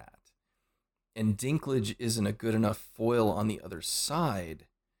get that. And Dinklage isn't a good enough foil on the other side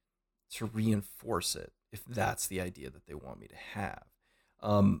to reinforce it, if that's the idea that they want me to have.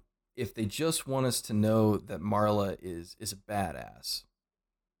 If they just want us to know that Marla is a badass,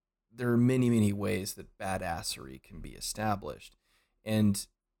 there are many, many ways that badassery can be established. And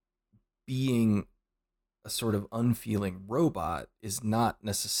being a sort of unfeeling robot is not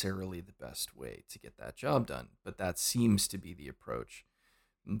necessarily the best way to get that job done. But that seems to be the approach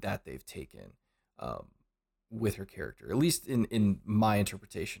that they've taken with her character, at least in my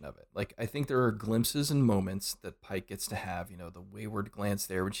interpretation of it. Like, I think there are glimpses and moments that Pike gets to have, the wayward glance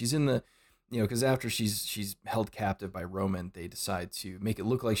there when she's in the, because after she's held captive by Roman, they decide to make it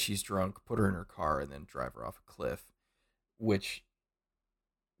look like she's drunk, put her in her car, and then drive her off a cliff, which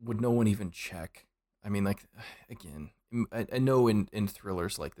would no one even check? I mean, like, again, I know in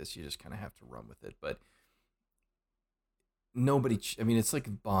thrillers like this, you just kind of have to run with it, but nobody, I mean, it's like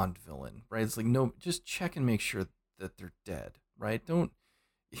a Bond villain, right? It's like, no, just check and make sure that they're dead, right? Don't,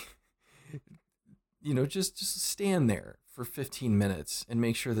 just stand there for 15 minutes and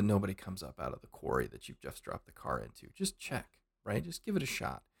make sure that nobody comes up out of the quarry that you've just dropped the car into. Just check, right? Just give it a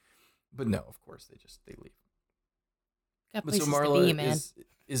shot. But no, of course, they leave. Got But so places to Marla be, man.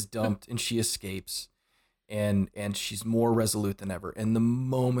 is dumped and she escapes, and she's more resolute than ever. And the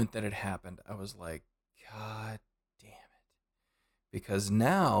moment that it happened, I was like, God damn it. Because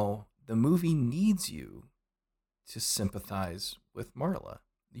now the movie needs you to sympathize with Marla.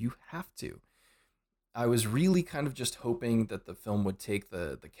 You have to. I was really kind of just hoping that the film would take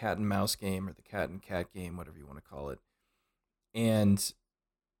the cat and mouse game, or the cat and cat game, whatever you want to call it, and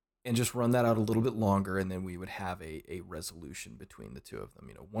just run that out a little bit longer, and then we would have a resolution between the two of them.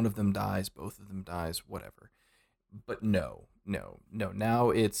 One of them dies, both of them dies, whatever. But no. Now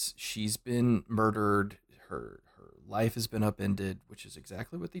it's, she's been murdered, her life has been upended, which is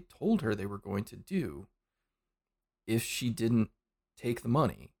exactly what they told her they were going to do if she didn't take the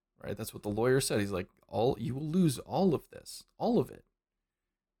money, right? That's what the lawyer said. He's like, you will lose all of this, all of it,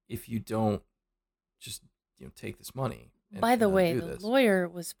 if you don't just take this money. By and the way, undo the this. lawyer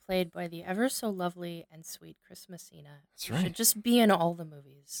was played by the ever so lovely and sweet Chris Messina, That's who should right. just be in all the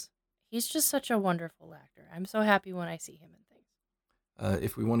movies. He's just such a wonderful actor. I'm so happy when I see him in things.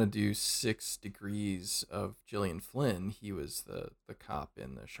 If we want to do 6 degrees of Gillian Flynn, he was the cop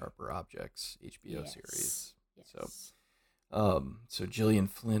in the Sharper Objects HBO Yes. series. So, Yes. so Gillian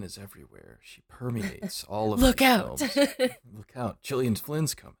Flynn is everywhere. She permeates all of Look these out! films. Look out, Gillian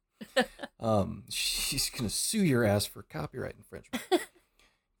Flynn's coming. She's gonna sue your ass for copyright infringement.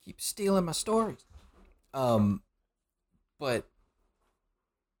 Keep stealing my stories. But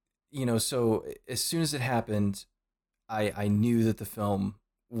so as soon as it happened, I knew that the film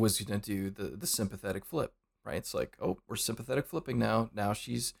was gonna do the sympathetic flip, right? It's like, oh, we're sympathetic flipping now. Now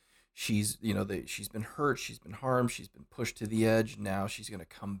she's she's been hurt, she's been harmed, she's been pushed to the edge. Now she's gonna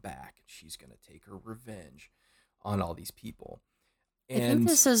come back and she's gonna take her revenge on all these people. I think And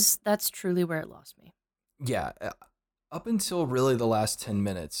that's truly where it lost me. yeah, up until really the last 10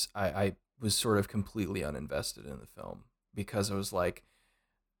 minutes, I was sort of completely uninvested in the film because I was like,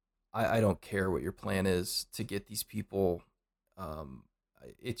 I don't care what your plan is to get these people. Um,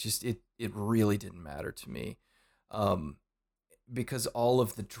 it really didn't matter to me, um, because all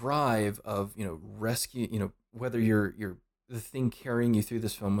of the drive of rescue, whether you're the thing carrying you through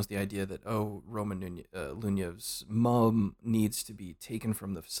this film was the idea that, oh, Roman Lunyev's mom needs to be taken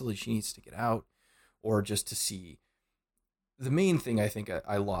from the facility, she needs to get out, or just to see. The main thing I think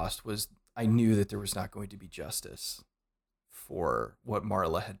I lost was I knew that there was not going to be justice for what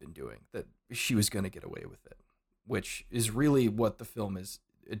Marla had been doing, that she was going to get away with it, which is really what the film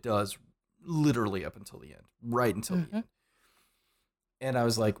it does literally up until the end, right until the end. And I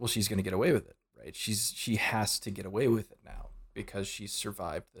was like, well, she's going to get away with it, right? She has to get away with it now because she's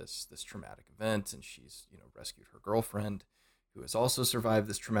survived this traumatic event, and she's rescued her girlfriend who has also survived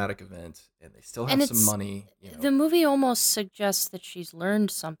this traumatic event, and they still have some money. The movie almost suggests that she's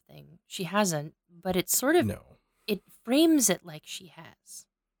learned something. She hasn't, but it sort of it frames it like she has.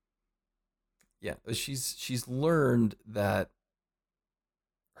 Yeah, she's learned that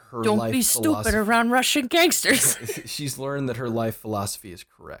her don't life be stupid around Russian gangsters. She's learned that her life philosophy is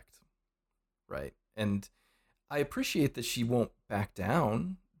correct, right? And I appreciate that she won't back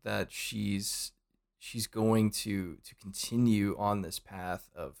down, that she's going to continue on this path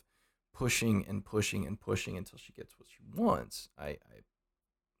of pushing and pushing and pushing until she gets what she wants. I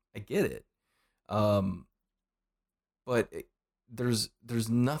get it. But there's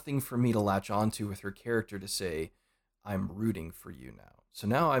nothing for me to latch onto with her character to say, I'm rooting for you now. So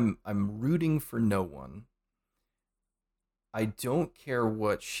now I'm rooting for no one. I don't care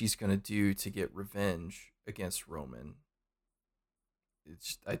what she's gonna do to get revenge against Roman.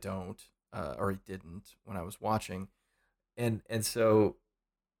 I don't, or I didn't when I was watching, and so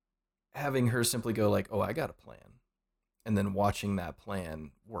having her simply go like, oh, I got a plan, and then watching that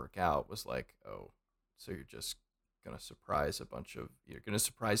plan work out was like, oh, so you're just gonna you're gonna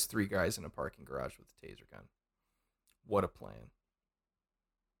surprise 3 guys in a parking garage with a taser gun. What a plan.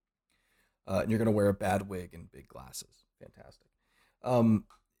 And you're gonna wear a bad wig and big glasses. Fantastic.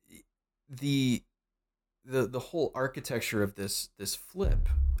 The whole architecture of this flip,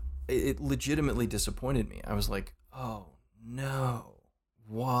 it legitimately disappointed me. I was like, oh no,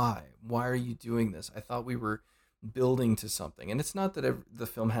 why are you doing this? I thought we were building to something, and it's not that the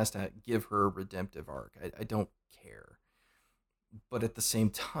film has to give her a redemptive arc. I don't care, but at the same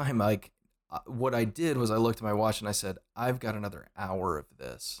time, like, what I did was I looked at my watch and I said, I've got another hour of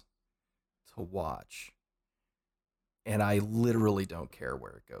this to watch, and I literally don't care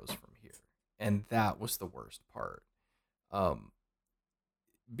where it goes from here. And that was the worst part,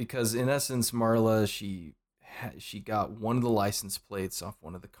 because in essence, Marla, she got one of the license plates off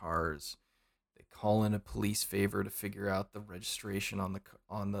one of the cars. They call in a police favor to figure out the registration on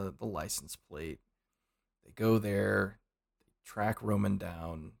the license plate. They go there, they track Roman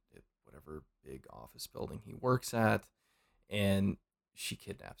down at whatever big office building he works at, and she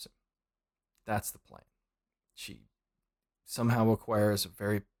kidnaps him. That's the plan. She somehow acquires a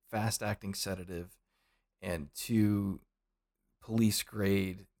very fast-acting sedative and 2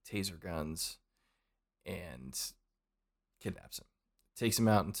 police-grade taser guns and kidnaps him. Takes him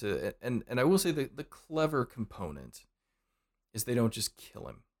out into... And I will say the clever component is they don't just kill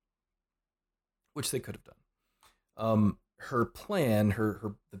him, which they could have done. Her plan,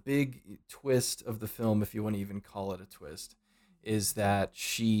 the big twist of the film, if you want to even call it a twist, is that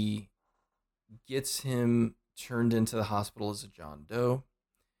she gets him turned into the hospital as a John Doe.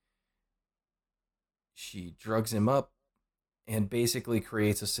 She drugs him up and basically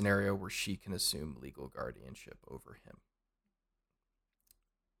creates a scenario where she can assume legal guardianship over him.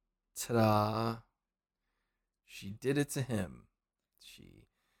 Ta-da! She did it to him. She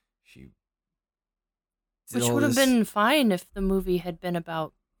did Which all would have this. been fine if the movie had been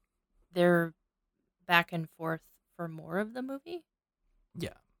about their back and forth for more of the movie.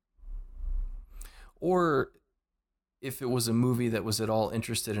 Yeah. Or if it was a movie that was at all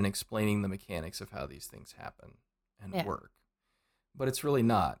interested in explaining the mechanics of how these things happen and Yeah. work. But it's really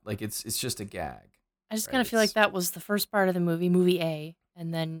not. Like it's just a gag, I just right? kind of feel like It's that was the first part of the movie A,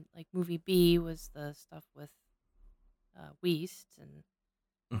 and then like movie B was the stuff with Weist, and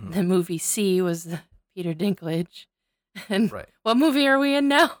mhm, then movie C was the Peter Dinklage. And right. what movie are we in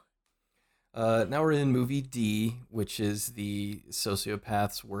now? Now we're in movie D, which is the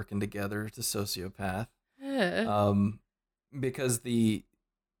sociopaths working together to sociopath. Um, because the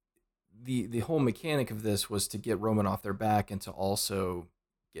whole mechanic of this was to get Roman off their back and to also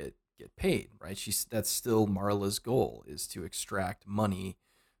get paid, right? That's still Marla's goal, is to extract money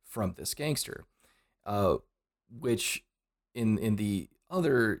from this gangster. Uh, which in the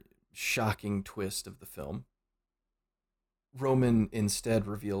other shocking twist of the film, Roman instead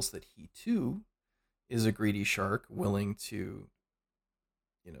reveals that he too is a greedy shark willing to,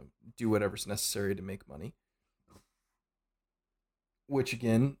 do whatever's necessary to make money. Which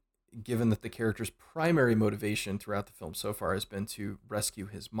again, given that the character's primary motivation throughout the film so far has been to rescue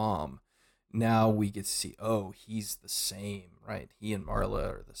his mom, now we get to see, oh, he's the same, right? He and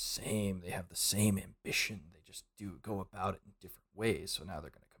Marla are the same. They have the same ambition. They just do go about it in different ways. So now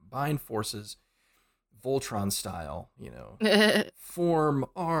they're going to combine forces, Voltron style, form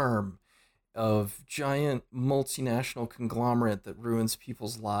arm of giant multinational conglomerate that ruins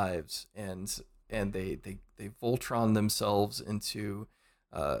people's lives, and they Voltron themselves into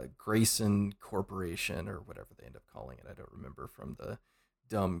Grayson Corporation or whatever they end up calling it. I don't remember from the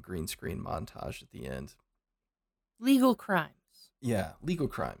dumb green screen montage at the end. Legal crimes. Yeah, legal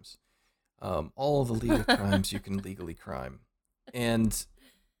crimes. All of the legal crimes you can legally crime, and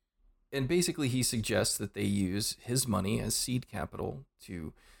basically he suggests that they use his money as seed capital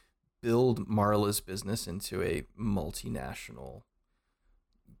to build Marla's business into a multinational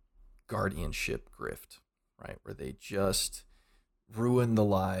guardianship grift, right? Where they just ruin the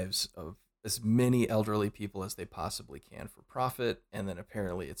lives of as many elderly people as they possibly can for profit. And then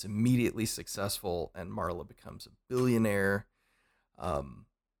apparently it's immediately successful and Marla becomes a billionaire.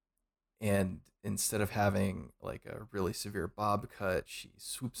 And instead of having like a really severe bob cut, she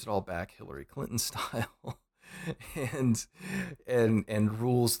swoops it all back Hillary Clinton style and and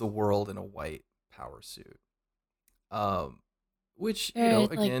rules the world in a white power suit. Um, which, They're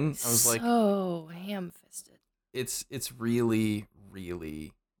like again, I was like, so ham fisted. it's really,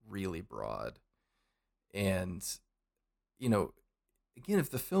 really, really broad. And, you know, again, if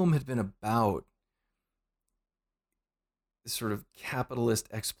the film had been about sort of capitalist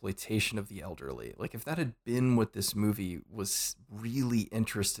exploitation of the elderly, like if that had been what this movie was really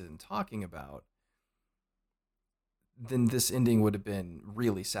interested in talking about, then this ending would have been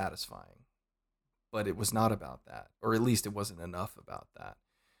really satisfying. But it was not about that, or at least it wasn't enough about that.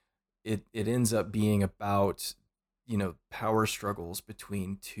 It ends up being about, power struggles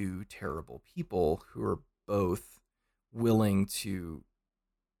between two terrible people who are both willing to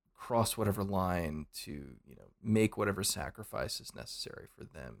cross whatever line to, make whatever sacrifice is necessary for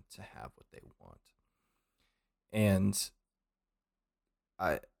them to have what they want. And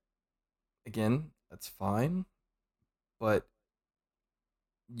I again, that's fine, but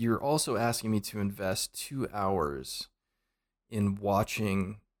you're also asking me to invest 2 hours in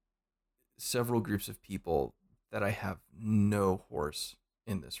watching several groups of people that I have no horse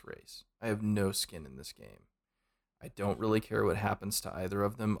in this race. I have no skin in this game. I don't really care what happens to either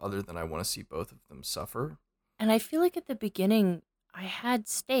of them other than I want to see both of them suffer. And I feel like at the beginning, I had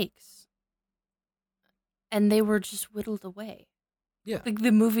stakes, and they were just whittled away. Yeah. Like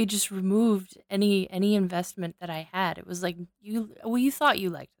the movie just removed any investment that I had. It was like you thought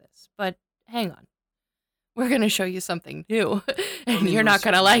you liked this, but hang on, we're gonna show you something new, and you're not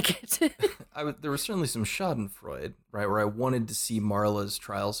gonna like it. There was certainly some Schadenfreude, right, where I wanted to see Marla's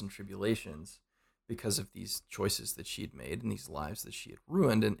trials and tribulations because of these choices that she'd made and these lives that she had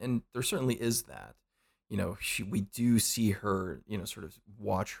ruined, and there certainly is that. We do see her, sort of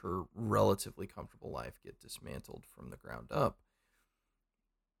watch her relatively comfortable life get dismantled from the ground up.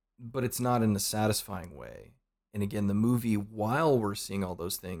 But it's not in a satisfying way. And again, the movie, while we're seeing all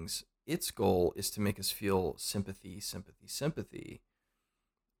those things, its goal is to make us feel sympathy, sympathy, sympathy.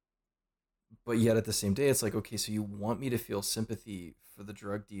 But yet at the same day, it's like, okay, so you want me to feel sympathy for the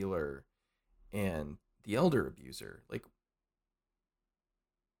drug dealer and the elder abuser. Like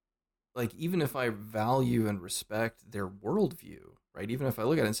even if I value and respect their worldview, right? Even if I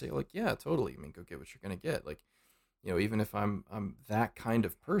look at it and say, like, yeah, totally. I mean, go get what you're gonna get. Like, even if I'm that kind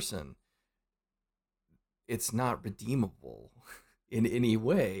of person, it's not redeemable in any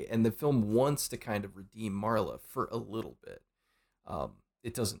way. And the film wants to kind of redeem Marla for a little bit.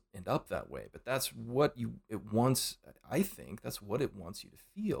 It doesn't end up that way, but that's what it wants. I think that's what it wants you to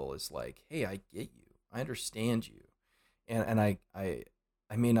feel, is like, hey, I get you, I understand you, and I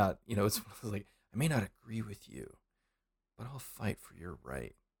may not, it's like, I may not agree with you, but I'll fight for your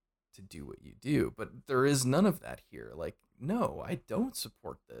right to do what you do. But there is none of that here. Like, no, I don't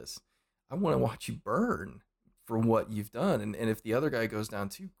support this. I want to watch you burn for what you've done. And if the other guy goes down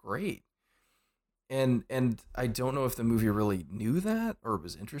too, great. And I don't know if the movie really knew that or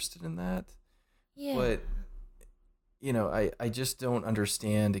was interested in that, Yeah. but I just don't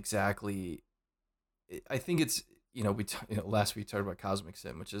understand exactly. I think it's, last week we talked about Cosmic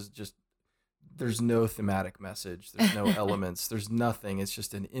Sin, which is just, there's no thematic message, there's no elements, there's nothing. It's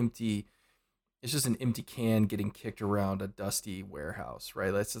just an empty can getting kicked around a dusty warehouse,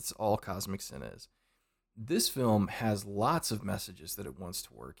 right? That's all Cosmic Sin is. This film has lots of messages that it wants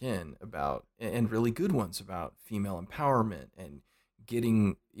to work in about, and really good ones, about female empowerment and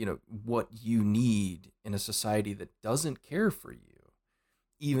getting, what you need in a society that doesn't care for you,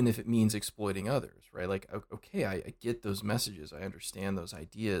 even if it means exploiting others, right? Like, okay, I get those messages, I understand those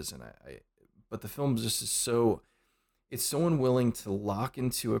ideas, and but the film just is it's so unwilling to lock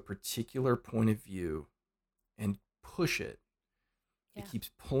into a particular point of view and push it. It Yeah.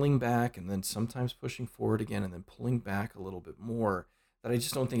 keeps pulling back and then sometimes pushing forward again and then pulling back a little bit more, that I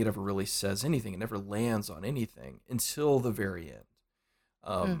just don't think it ever really says anything. It never lands on anything until the very end,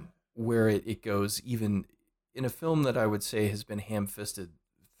 Mm. where it goes, even in a film that I would say has been ham-fisted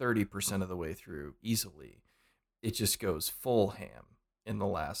 30% of the way through easily. It just goes full ham in the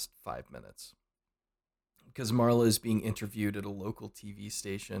last 5 minutes, because Marla is being interviewed at a local TV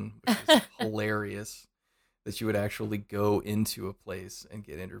station, which is hilarious that she would actually go into a place and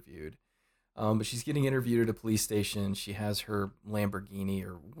get interviewed. But she's getting interviewed at a police station. She has her Lamborghini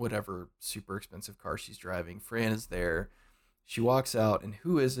or whatever super expensive car she's driving. Fran is there. She walks out, and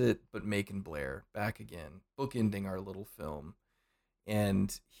who is it but Macon Blair, back again, bookending our little film.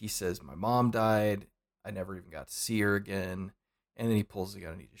 And he says, "My mom died. I never even got to see her again." And then he pulls the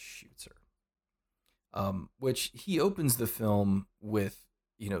gun and he just shoots her. Which he opens the film with,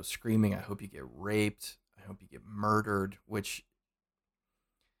 screaming, "I hope you get raped. I hope you get murdered," which,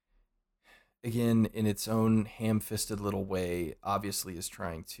 again, in its own ham-fisted little way, obviously is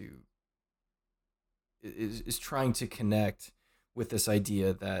trying to connect with this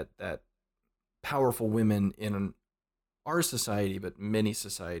idea that powerful women in our society, but many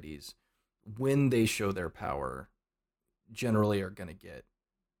societies, when they show their power, generally are going to get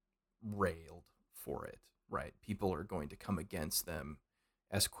railed for it, right? People are going to come against them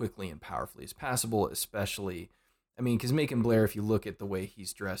as quickly and powerfully as possible, especially, I mean, because Macon Blair, if you look at the way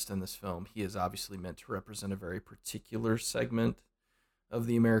he's dressed in this film, he is obviously meant to represent a very particular segment of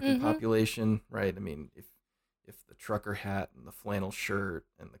the American Mm-hmm. population, right? I mean, if the trucker hat and the flannel shirt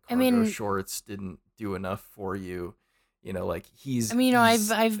and the I cargo mean, shorts didn't do enough for you, like I he's mean,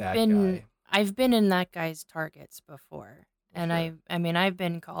 he's I've that been guy. I've been in that guy's targets before, For and sure. I mean, I've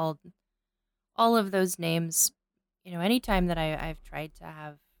been called all of those names. Anytime that I've tried to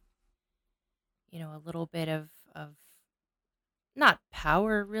have a little bit of not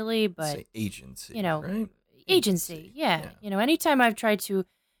power really, Let's but say you agency, know right? agency. Agency. Yeah, Yeah. anytime I've tried to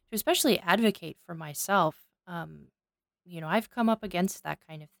especially advocate for myself, I've come up against that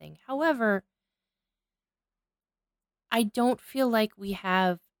kind of thing. However, I don't feel like we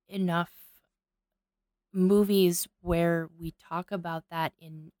have enough movies where we talk about that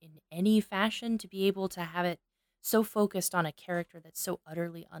in any fashion to be able to have it so focused on a character that's so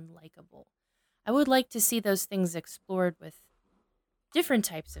utterly unlikable. I would like to see those things explored with different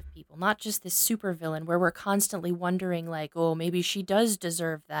types of people, not just this super villain where we're constantly wondering like, "Oh, maybe she does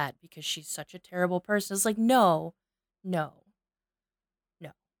deserve that because she's such a terrible person." It's like, "No. No.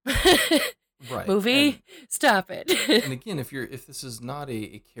 No." Right. Movie, stop it. And again, if this is not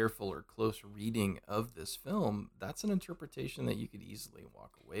a careful or close reading of this film, that's an interpretation that you could easily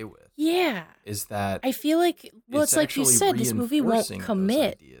walk away with. Yeah. Is that I feel like, well, it's it's like you actually said, this movie won't reinforcing those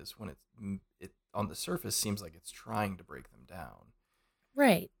commit. ideas when it on the surface seems like it's trying to break them down.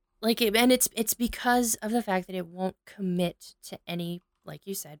 Right. Like and it's because of the fact that it won't commit to any, like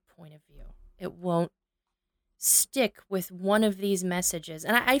you said, point of view. It won't stick with one of these messages.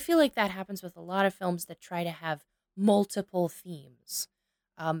 And I feel like that happens with a lot of films that try to have multiple themes.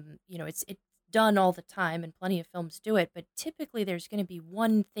 It's done all the time and plenty of films do it, but typically there's going to be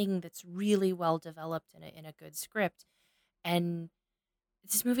one thing that's really well developed in a good script, and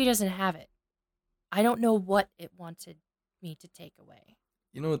this movie doesn't have it. I don't know what it wanted me to take away.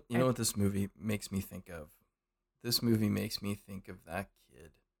 You know what this movie makes me think of? This movie makes me think of that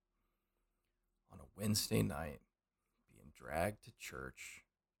kid on a Wednesday night being dragged to church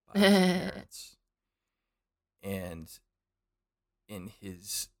by his parents, and in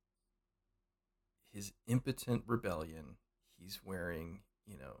his impotent rebellion, he's wearing,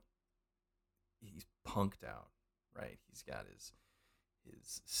 he's punked out, right? He's got his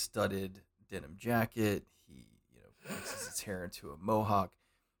studded denim jacket. He, fixes his hair into a mohawk.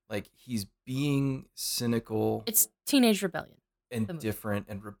 Like, he's being cynical It's Teenage Rebellion, the and movie. different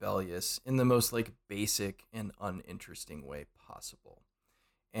and rebellious in the most like basic and uninteresting way possible.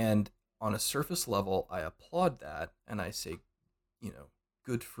 And on a surface level, I applaud that and I say,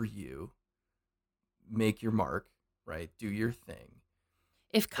 good for you. Make your mark, right? Do your thing.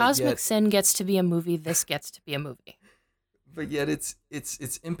 If But Cosmic yet Sin gets to be a movie, this gets to be a movie. it's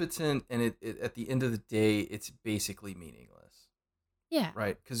impotent, and it at the end of the day it's basically meaningless, Yeah.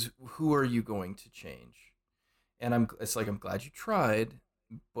 right? Because who are you going to change? And I'm glad you tried,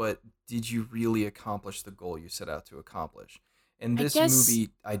 but did you really accomplish the goal you set out to accomplish? And I this guess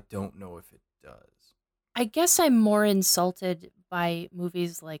movie, I don't know if it does. I guess I'm more insulted by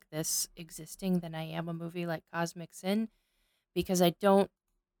movies like this existing than I am a movie like Cosmic Sin, because I don't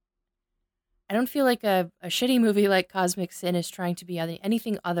feel like a shitty movie like Cosmic Sin is trying to be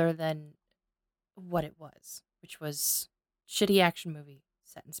anything other than what it was, which was shitty action movie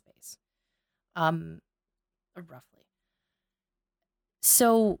set in space. Um Roughly.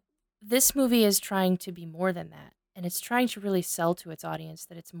 So this movie is trying to be more than that, and it's trying to really sell to its audience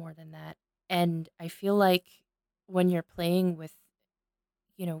that it's more than that. And I feel like when you're playing with,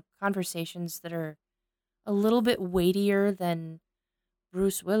 conversations that are a little bit weightier than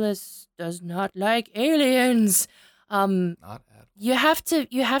Bruce Willis does not like aliens, um Not at you have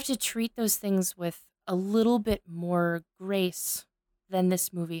to treat those things with a little bit more grace than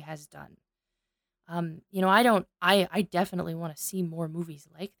this movie has done. I definitely want to see more movies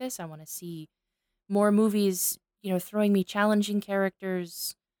like this. I want to see more movies, throwing me challenging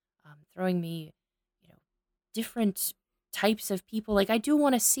characters, throwing me, you know, different types of people. Like, I do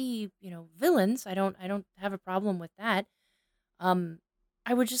want to see, villains. I don't have a problem with that. Um,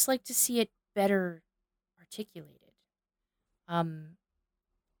 I would just like to see it better articulated. Um,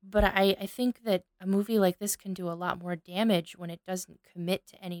 but I think that a movie like this can do a lot more damage when it doesn't commit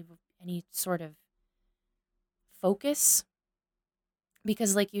to any sort of focus,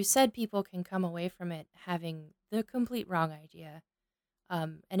 because like you said, people can come away from it having the complete wrong idea,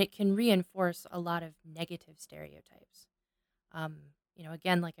 and it can reinforce a lot of negative stereotypes. um,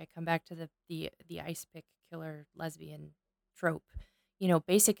 again, like, I come back to the ice pick killer lesbian trope.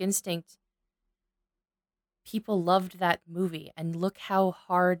 Basic Instinct, people loved that movie, and look how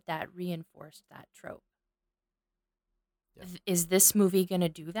hard that reinforced that trope. Yeah. Is this movie gonna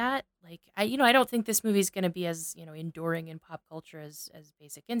do that? Like, I don't think this movie's gonna be as, enduring in pop culture as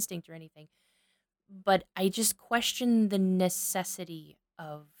Basic Instinct or anything. But I just question the necessity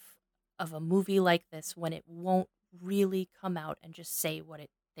of a movie like this when it won't really come out and just say what it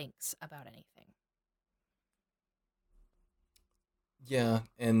thinks about anything. Yeah,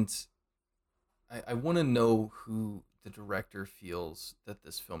 and I want to know who the director feels that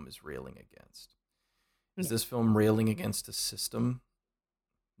this film is railing against. Is Yeah. this film railing against a system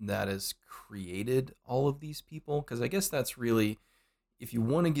that has created all of these people? Because I guess that's really, if you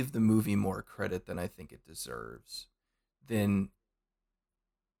want to give the movie more credit than I think it deserves, then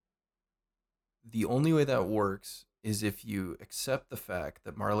the only way that works is if you accept the fact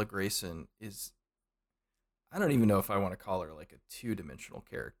that Marla Grayson is, I don't even know if I want to call her like a two-dimensional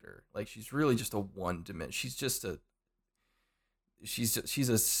character. Like, she's really just a one dimension. She's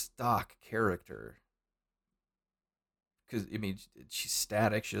a stock character, because I mean she's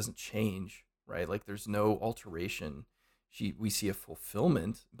static. She doesn't change, right? Like, there's no alteration. We see a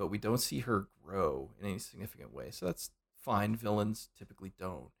fulfillment, but we don't see her grow in any significant way. So that's fine. Villains typically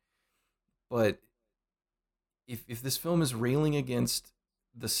don't. But if this film is railing against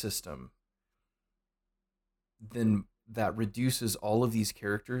the system, then that reduces all of these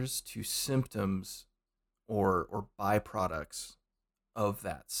characters to symptoms or byproducts of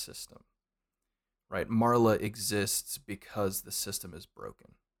that system. Right? Marla exists because the system is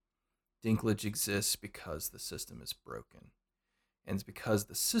broken. Dinklage exists because the system is broken. And it's because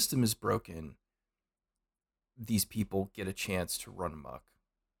the system is broken, these people get a chance to run amok.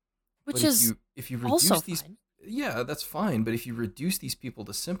 Which But is if you also reduce these, fine. yeah, that's fine. But if you reduce these people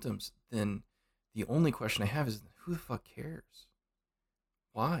to symptoms, then the only question I have is, who the fuck cares?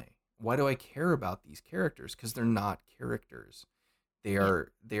 Why? Why do I care about these characters? Because they're not characters. Yeah.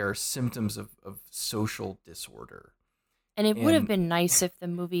 They are symptoms of social disorder. And it would have And been nice if the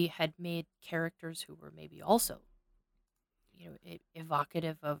movie had made characters who were maybe also,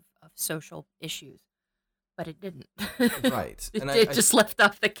 evocative of social issues, but it didn't. right. it, And it just left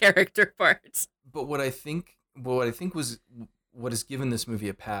off the character parts. but what I think was what has given this movie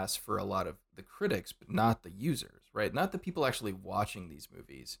a pass for a lot of the critics, but not the users, right? Not the people actually watching these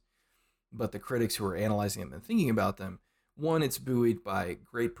movies, but the critics who are analyzing them and thinking about them. One, it's buoyed by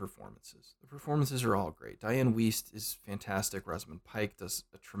great performances. The performances are all great. Diane Wiest is fantastic. Rosamund Pike does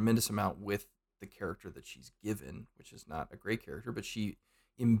a tremendous amount with the character that she's given, which is not a great character, but she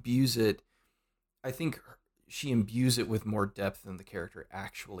imbues it. I think she imbues it with more depth than the character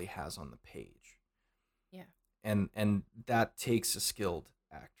actually has on the page, Yeah. and that takes a skilled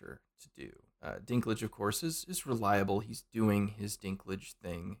actor to do. Dinklage, of course, is reliable. He's doing his Dinklage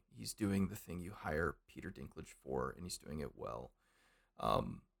thing. He's doing the thing you hire Peter Dinklage for, and he's doing it well.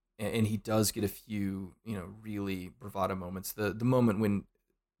 And he does get a few, really bravado moments. The moment when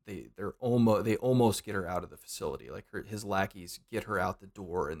they almost get her out of the facility, like his lackeys get her out the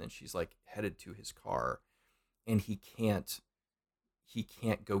door, and then she's like headed to his car, and he can't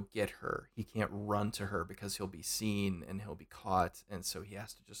go get her. He can't run to her because he'll be seen and he'll be caught, and so he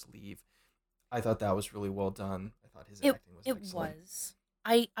has to just leave. I thought that was really well done. I thought his It acting was it excellent. was.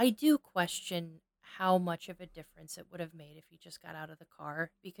 I do question how much of a difference it would have made if he just got out of the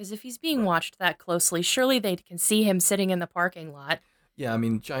car, because if he's being Right. watched that closely, surely they can see him sitting in the parking lot. Yeah, I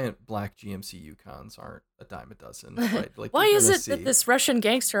mean, giant black GMC Yukons aren't a dime a dozen, right? Like Why you're is gonna it that see, this Russian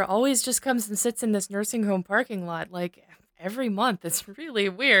gangster always just comes and sits in this nursing home parking lot like every month? It's really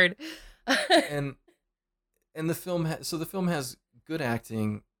weird. and the film so the film has good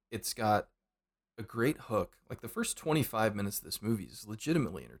acting. It's got a great hook. Like the first 25 minutes of this movie is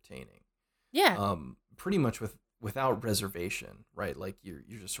legitimately entertaining. Yeah. Pretty much without reservation, right? Like you're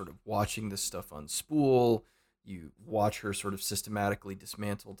just sort of watching this stuff unspool. You watch her sort of systematically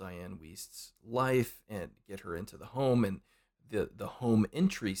dismantle Diane Wiest's life and get her into the home, and the home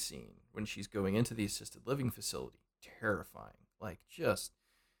entry scene when she's going into the assisted living facility, terrifying. Like just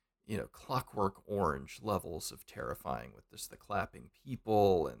clockwork orange levels of terrifying with just the clapping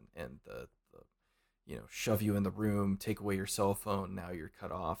people and the shove you in the room, take away your cell phone, now you're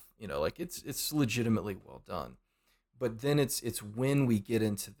cut off. Like it's legitimately well done. But then it's when we get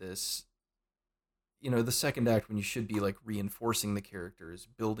into this, the second act, when you should be like reinforcing the characters,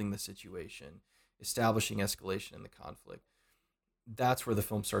 building the situation, establishing escalation in the conflict. That's where the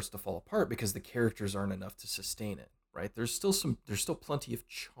film starts to fall apart because the characters aren't enough to sustain it, right? There's still plenty of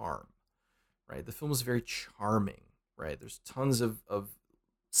charm, right? The film is very charming, right? There's tons of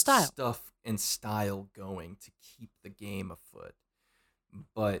Style. stuff and style going to keep the game afoot.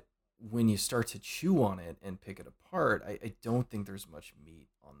 But when you start to chew on it and pick it apart, I don't think there's much meat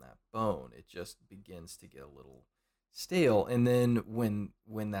on that bone. It just begins to get a little stale. And then when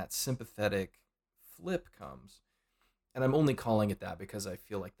that sympathetic flip comes, and I'm only calling it that because I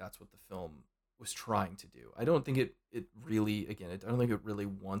feel like that's what the film was trying to do. I don't think it really, again, I don't think it really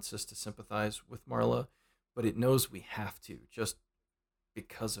wants us to sympathize with Marla, but it knows we have to, just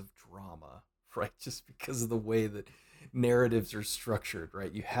because of drama, right? Just because of the way that narratives are structured,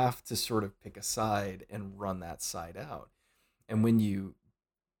 right? You have to sort of pick a side and run that side out. And when you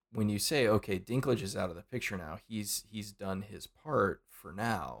say, okay, Dinklage is out of the picture now, he's done his part for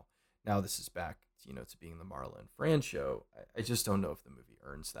now. Now this is back, to being the Marla and Fran show. I just don't know if the movie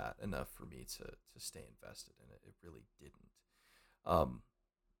earns that enough for me to stay invested in it. It really didn't. Um,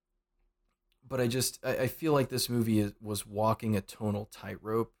 but I feel like this movie was walking a tonal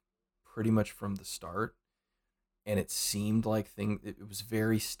tightrope pretty much from the start, and it seemed like it was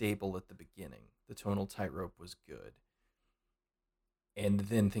very stable at the beginning. The tonal tightrope was good, and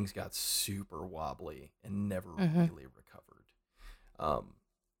then things got super wobbly and never Hmm. really recovered. Um,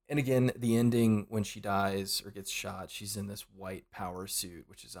 and again, the ending when she dies or gets shot, she's in this white power suit,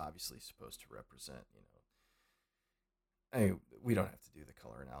 which is obviously supposed to represent, we don't have to do the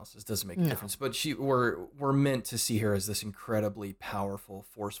color analysis. It doesn't make a No. difference. But we're meant to see her as this incredibly powerful,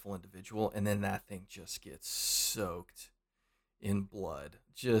 forceful individual, and then that thing just gets soaked in blood,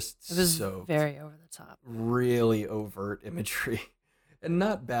 just It was soaked. very over the top. Really overt imagery, and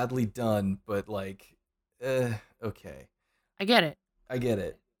not badly done, but like, okay, I get it. I get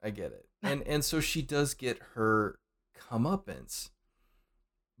it, I get it. And so she does get her comeuppance,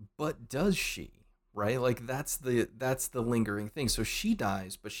 but does she? Right, like that's the lingering thing. So she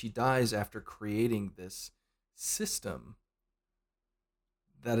dies, but she dies after creating this system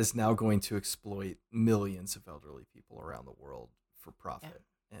that is now going to exploit millions of elderly people around the world for Yeah. profit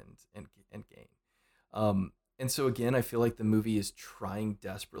and gain. And so again, I feel like the movie is trying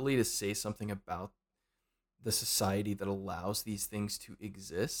desperately to say something about the society that allows these things to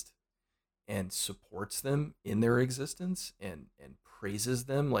exist and supports them in their existence and praises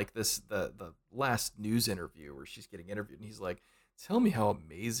them. Like this, the last news interview where she's getting interviewed and he's like, tell me how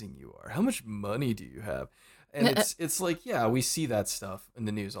amazing you are, how much money do you have? And it's like, yeah, we see that stuff in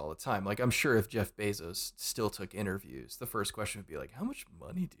the news all the time. Like, I'm sure if Jeff Bezos still took interviews, the first question would be like, how much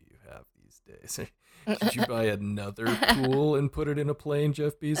money do you have these days? Did you buy another pool and put it in a plane,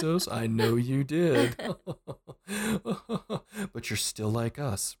 Jeff Bezos? I know you did. But you're still like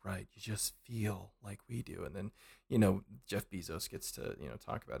us, right? You just feel like we do. And then, Jeff Bezos gets to,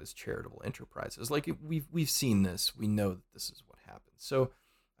 talk about his charitable enterprises. Like, we've seen this. We know that this is what happens. So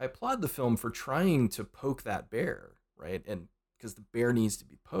I applaud the film for trying to poke that bear, right? And because the bear needs to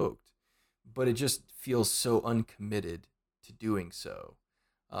be poked, but it just feels so uncommitted to doing so.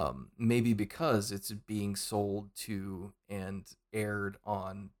 Maybe because it's being sold to and aired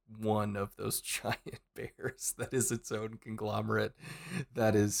on one of those giant bears that is its own conglomerate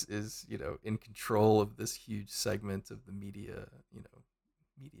that is in control of this huge segment of the media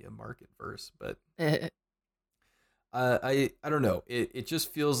market verse. But I don't know. It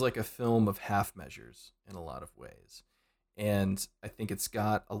just feels like a film of half measures in a lot of ways. And I think it's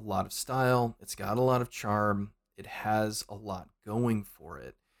got a lot of style, it's got a lot of charm, it has a lot going for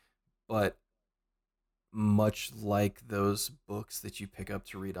it. But much like those books that you pick up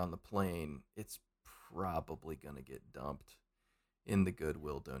to read on the plane, it's probably going to get dumped in the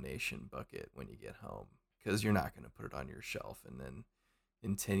Goodwill donation bucket when you get home, because you're not going to put it on your shelf and then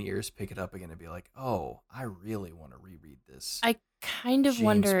in 10 years pick it up again and be like, oh, I really want to reread this I kind of James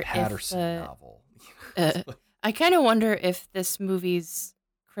wonder Patterson novel. I kind of wonder if this movie's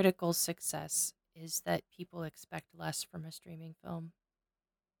critical success is that people expect less from a streaming film.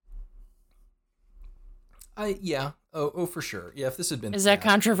 Yeah. Oh, for sure. Yeah, if this had been Is that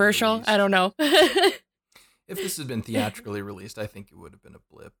controversial? released, I don't know. if this had been theatrically released, I think it would have been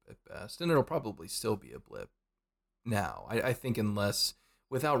a blip at best, and it'll probably still be a blip now. I think unless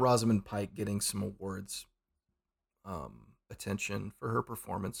without Rosamund Pike getting some awards attention for her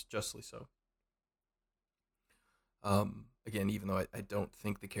performance, justly so. Again, even though I don't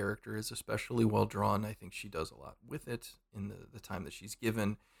think the character is especially well drawn, I think she does a lot with it in the time that she's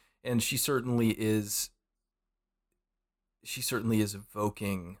given, and she certainly is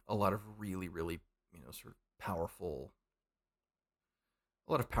evoking a lot of really, really, sort of powerful,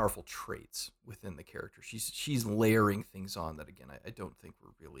 a lot of powerful traits within the character. She's layering things on that, again, I don't think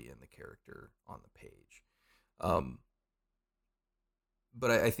were really in the character on the page.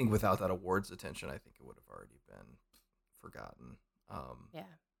 But I think without that awards attention, I think it would have already been forgotten.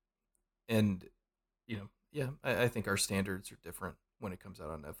 Yeah. And, yeah, I think our standards are different when it comes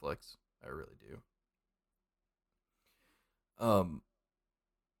out on Netflix. I really do.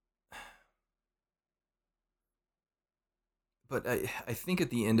 But I think at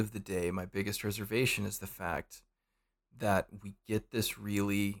the end of the day, my biggest reservation is the fact that we get this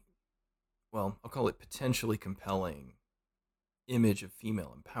really, well, I'll call it potentially compelling image of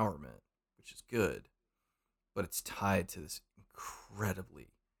female empowerment, which is good, but it's tied to this incredibly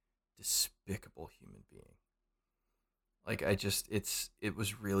despicable human being. Like, it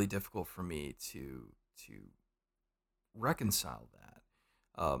was really difficult for me to reconcile that.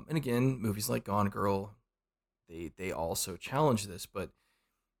 And again, movies like Gone Girl, they also challenge this, but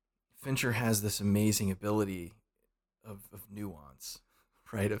Fincher has this amazing ability of nuance,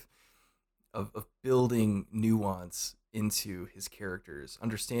 right? Of building nuance into his characters,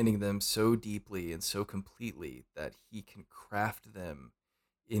 understanding them so deeply and so completely that he can craft them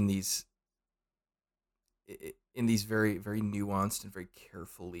in these very, very nuanced and very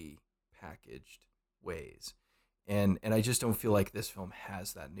carefully packaged ways. And I just don't feel like this film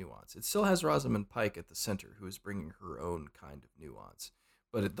has that nuance. It still has Rosamund Pike at the center, who is bringing her own kind of nuance,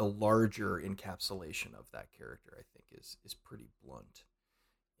 but the larger encapsulation of that character, I think, is pretty blunt,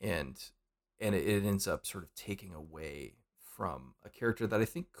 and it ends up sort of taking away from a character that I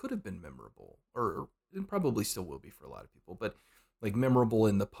think could have been memorable, or and probably still will be for a lot of people, but like memorable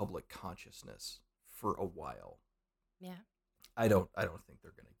in the public consciousness for a while. Yeah. I don't think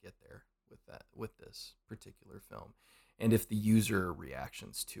they're going to get there with this particular film. And if the user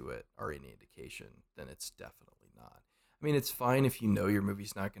reactions to it are any indication, then it's definitely not. I mean, it's fine if you know your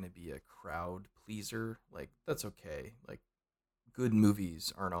movie's not going to be a crowd pleaser. Like, that's okay. Like, good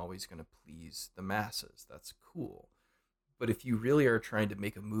movies aren't always going to please the masses. That's cool. But if you really are trying to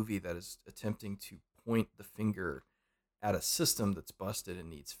make a movie that is attempting to point the finger at a system that's busted and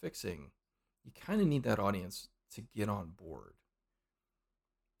needs fixing, you kind of need that audience to get on board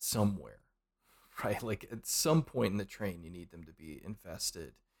somewhere, right? Like at some point in the train, you need them to be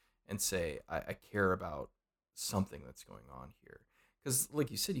invested and say, I care about something that's going on here. Because, like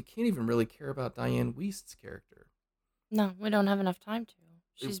you said, you can't even really care about Diane Weist's character. No, we don't have enough time to.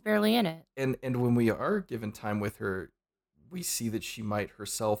 It- She's barely in it. and when we are given time with her, we see that she might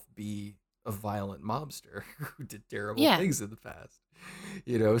herself be a violent mobster who did terrible Yeah. things in the past.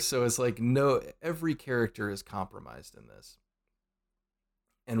 You know, so it's like no, every character is compromised in this.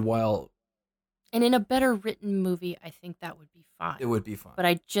 And while And in a better written movie, I think that would be it fine. would be fine, But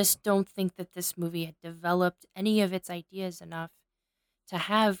I just don't think that this movie had developed any of its ideas enough to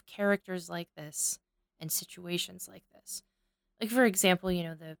have characters like this and situations like this. Like, for example,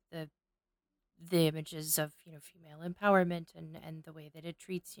 the images of, female empowerment and the way that it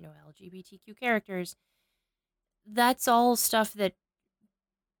treats, LGBTQ characters. That's all stuff that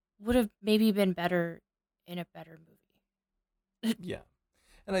would have maybe been better in a better movie. yeah.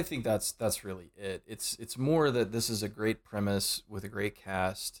 And I think that's really it. It's more that this is a great premise with a great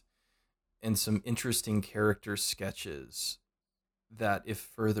cast and some interesting character sketches that, if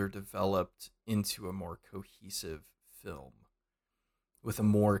further developed into a more cohesive film with a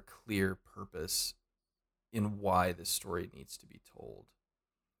more clear purpose in why this story needs to be told,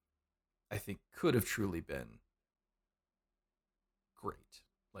 I think could have truly been great.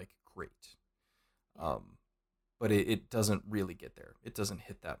 Like great. But it doesn't really get there. It doesn't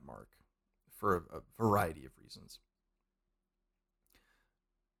hit that mark for a variety of reasons.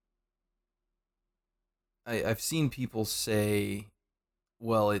 I've seen people say,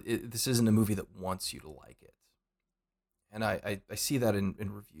 well, this isn't a movie that wants you to like it. And I see that in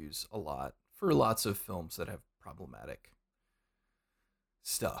reviews a lot for lots of films that have problematic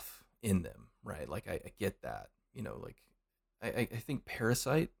stuff in them, right? Like, I get that. You know, like, I think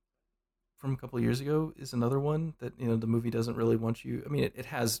Parasite from a couple of years ago is another one that, the movie doesn't really want you. I mean, it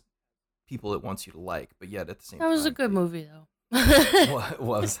has people it wants you to like, but yet at the same time. That was a good movie, though. What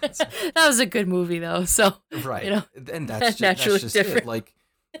was that? That was a good movie, though. So, right. And that's just different. it. Like,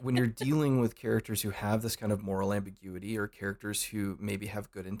 when you're dealing with characters who have this kind of moral ambiguity, or characters who maybe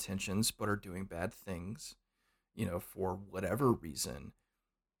have good intentions but are doing bad things, for whatever reason,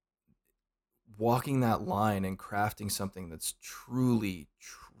 walking that line and crafting something that's truly,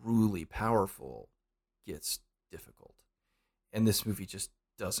 truly powerful gets difficult. And this movie just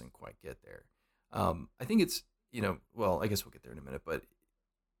doesn't quite get there. I think it's, well, I guess we'll get there in a minute, but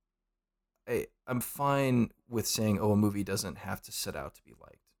I'm fine with saying, oh, a movie doesn't have to set out to be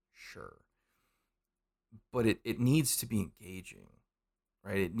liked. Sure. But it needs to be engaging,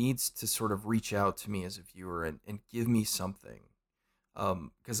 right? It needs to sort of reach out to me as a viewer and give me something.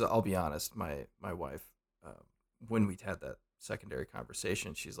 Because I'll be honest, my wife, when we'd had that secondary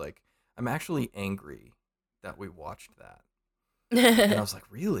conversation, she's like, I'm actually angry that we watched that. And I was like,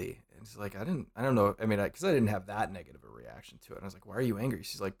 really? And she's like, I don't know. I mean, because I didn't have that negative a reaction to it. And I was like, why are you angry?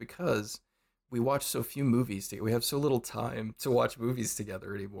 She's like, because we watch so few movies together. We have so little time to watch movies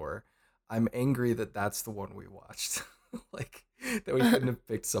together anymore. I'm angry that that's the one we watched. Like, that we couldn't have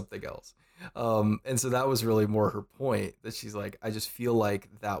picked something else. And so that was really more her point, that she's like, I just feel like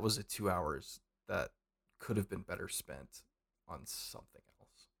that was a 2 hours that could have been better spent on something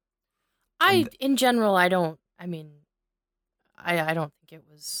else. In general, I don't think it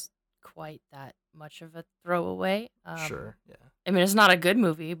was quite that much of a throwaway. Sure, yeah. I mean, it's not a good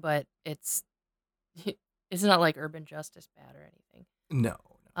movie, but it's not like Urban Justice bad or anything. No.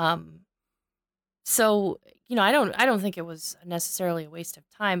 So, I don't think it was necessarily a waste of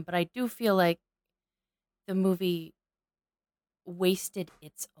time, but I do feel like the movie wasted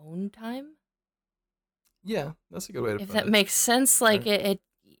its own time. Yeah, that's a good way to put it. If that makes sense, like Right.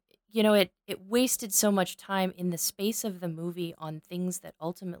 it wasted so much time in the space of the movie on things that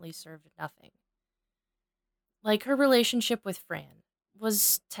ultimately served nothing. Like, her relationship with Fran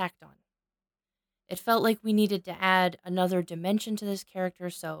was tacked on. It felt like we needed to add another dimension to this character,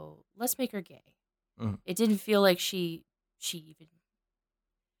 so let's make her gay. Mhm. It didn't feel like she even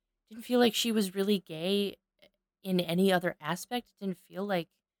didn't feel like she was really gay in any other aspect. It didn't feel like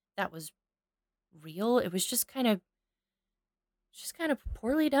that was real. It was just kind of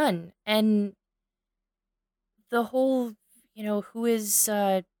poorly done. And the whole, who is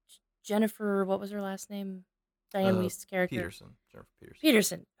Jennifer, what was her last name? Diane Weist's character. Jennifer Peterson.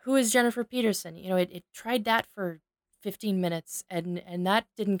 Peterson. Who is Jennifer Peterson? It tried that for 15 minutes and that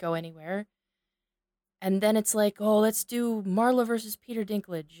didn't go anywhere. And then it's like, oh, let's do Marla versus Peter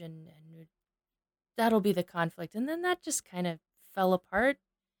Dinklage and that'll be the conflict. And then that just kind of fell apart.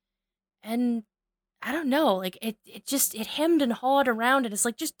 And I don't know, like it hemmed and hawed around and it's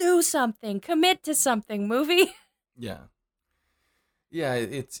like, just do something, commit to something, movie. Yeah. Yeah,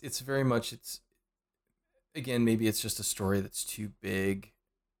 it's very much, again, maybe it's just a story that's too big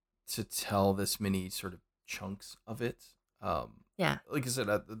to tell this many sort of chunks of it. Yeah. Like I said,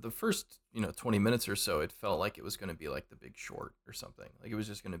 the first 20 minutes or so, it felt like it was going to be like The Big Short or something. Like it was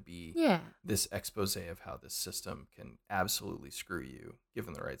just going to be Yeah. this expose of how this system can absolutely screw you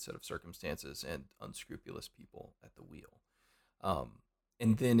given the right set of circumstances and unscrupulous people at the wheel. Um,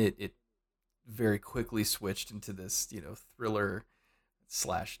 and then it very quickly switched into this thriller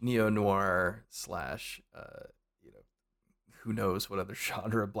slash neo noir slash who knows what other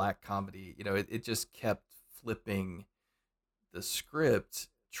genre, black comedy. It just kept flipping the script,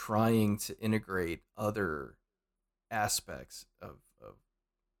 trying to integrate other aspects of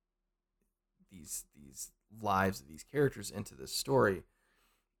these lives of these characters into this story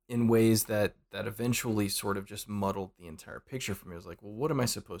in ways that eventually sort of just muddled the entire picture for me. I was like, well, what am I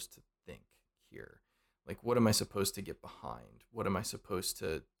supposed to think here? Like, what am I supposed to get behind? What am I supposed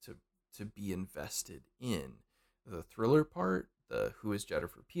to be invested in? The thriller part, the who is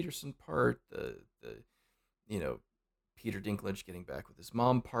Jennifer Peterson part, the you know Peter Dinklage getting back with his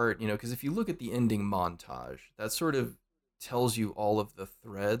mom part, because if you look at the ending montage, that sort of tells you all of the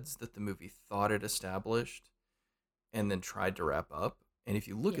threads that the movie thought it established and then tried to wrap up. And if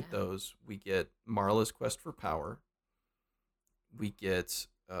you look at Yeah. those, we get Marla's quest for power. We get,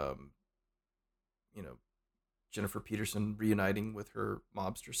 you know, Jennifer Peterson reuniting with her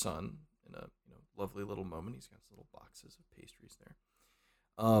mobster son in a lovely little moment. He's got his little boxes of pastries there.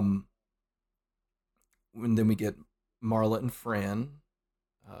 And then we get Marla and Fran,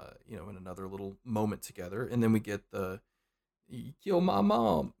 in another little moment together, and then we get the "you kill my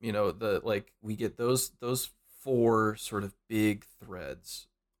mom," we get those four sort of big threads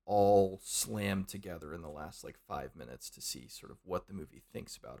all slammed together in the last like 5 minutes to see sort of what the movie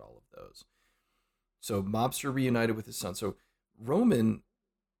thinks about all of those. So mobster reunited with his son. So Roman,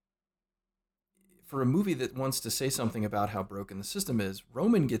 for a movie that wants to say something about how broken the system is,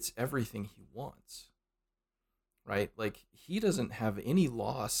 Roman gets everything he wants. Right? Like he doesn't have any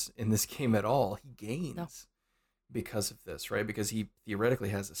loss in this game at all. He No. gains because of this, right? Because he theoretically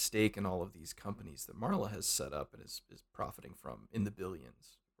has a stake in all of these companies that Marla has set up and is profiting from in the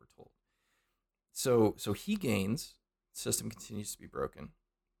billions, we're told. So he gains. The system continues to be broken.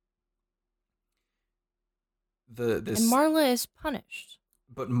 And This Marla is punished.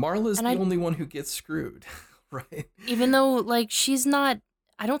 But Marla's And the I only one who gets screwed, right? even though like she's not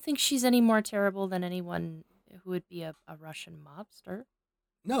I don't think she's any more terrible than anyone who would be a Russian mobster.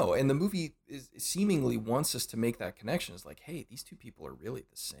 No, and the movie seemingly wants us to make that connection. It's like, hey, these two people are really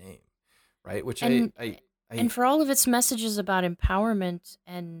the same, right? Which And I and for all of its messages about empowerment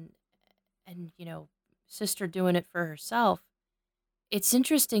and sister doing it for herself, it's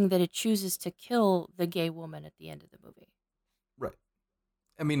interesting that it chooses to kill the gay woman at the end of the movie. right.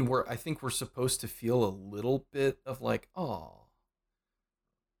 I mean, I think we're supposed to feel a little bit of like, oh,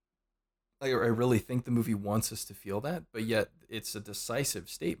 I really think the movie wants us to feel that, but yet it's a decisive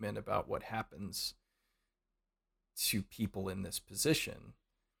statement about what happens to people in this position.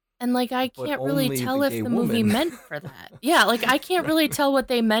 And like I But can't really only the tell if gay the movie woman. meant for that. Yeah, like I can't really tell what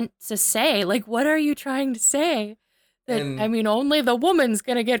they meant to say. Like what are you trying to say? That I and mean only the woman's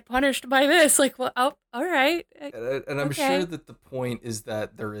going to get punished by this. Like well, oh, all right. and I'm sure Okay. that the point is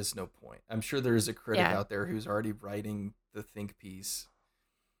that there is no point. I'm sure there is a critic Yeah. out there who's already writing the think piece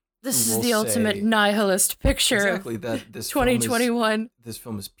who This is will the ultimate say nihilist picture of exactly that this film is 2021.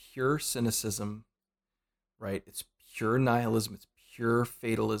 pure cynicism, right? It's pure nihilism. It's pure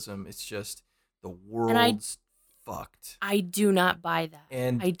fatalism. It's just the And world's fucked, I do not buy that.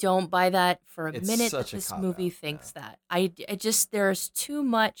 and I don't buy that for a it's minute that such a this cop movie out. Yeah, thinks that. I just there's too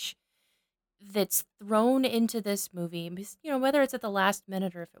much that's thrown into this movie. Whether it's at the last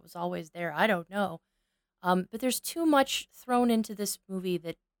minute or if it was always there, I don't know. But there's too much thrown into this movie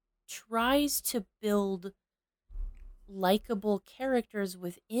that tries to build likable characters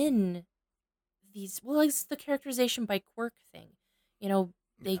within these. Well, it's the characterization by quirk thing. You know,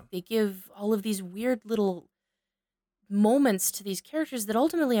 they yeah, they give all of these weird little moments to these characters that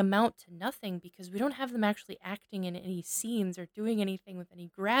ultimately amount to nothing because we don't have them actually acting in any scenes or doing anything with any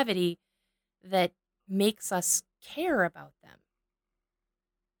gravity that makes us care about them.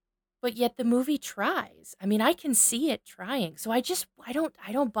 But yet the movie tries. I mean, I can see it trying. So I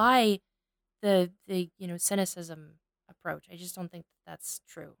don't buy the cynicism approach. I just don't think that's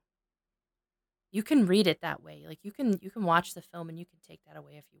true. You can read it that way. Like you can watch the film and you can take that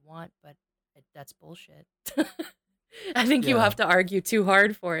away if you want, but that's bullshit. I think you yeah, have to argue too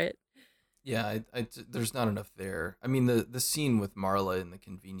hard for it. yeah. There's not enough there. I mean, the scene with Marla in the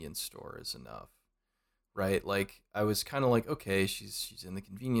convenience store is enough, right? Like I was kind of like, okay, she's in the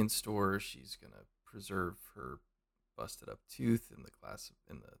convenience store. She's gonna preserve her busted up tooth in the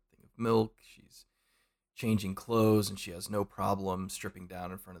in the thing of milk. She's changing clothes and she has no problem stripping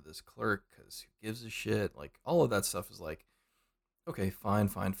down in front of this clerk because who gives a shit? Like, all of that stuff is like, okay, fine,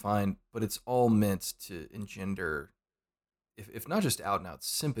 fine, fine. But it's all meant to engender, if not just out and out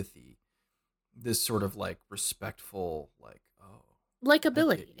sympathy, this sort of like respectful, like, oh, I get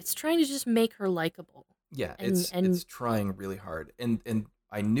Likability. you. It's trying to just make her likable. Yeah, And it's trying really hard. And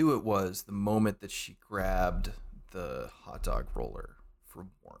I knew it was the moment that she grabbed the hot dog roller for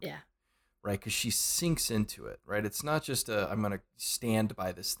warmth, yeah. right? Because she sinks into it, right? It's not just a I'm gonna stand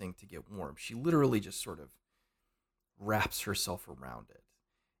by this thing to get warm. She literally just sort of wraps herself around it,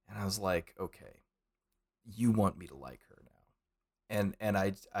 and I was like, okay, you want me to like her now, and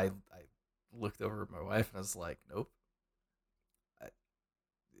I looked over at my wife and I was like, nope, I,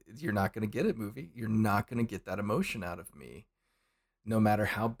 you're not gonna get it, movie. You're not gonna get that emotion out of me. No matter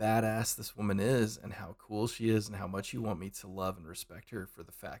how badass this woman is and how cool she is and how much you want me to love and respect her for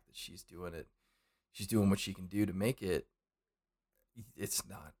the fact that she's doing it, she's doing what she can do to make it, it's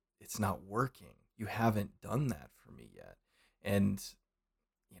not working. You haven't done that for me yet. And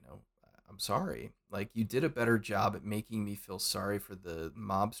you know, I'm sorry. Like, you did a better job at making me feel sorry for the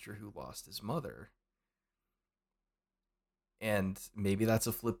mobster who lost his mother. And maybe that's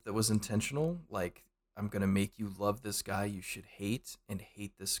a flip that was intentional. Like, I'm going to make you love this guy you should hate and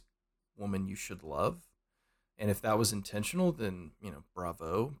hate this woman you should love. And if that was intentional, then,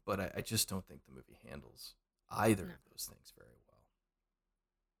 bravo. But I just don't think the movie handles either No. of those things very well.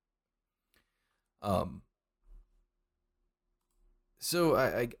 So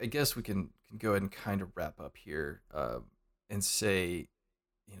I guess we can go ahead and kind of wrap up here, and say,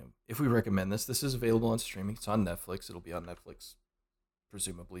 if we recommend this, this is available on streaming. It's on Netflix. It'll be on Netflix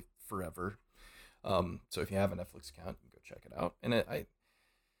presumably forever. So if you have a Netflix account, you can go check it out. And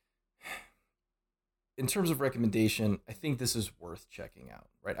in terms of recommendation, I think this is worth checking out.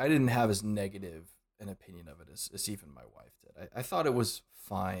 Right? I didn't have as negative an opinion of it as even my wife did. I thought it was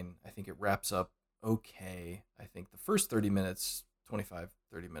fine. I think it wraps up okay. I think the first 30 minutes, 25,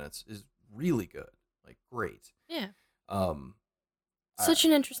 30 minutes is really good. Like, great. Yeah. Um, I, Such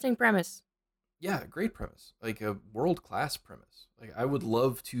an interesting premise. yeah, great premise. Like, a world class premise. Like, I would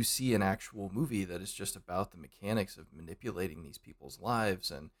love to see an actual movie that is just about the mechanics of manipulating these people's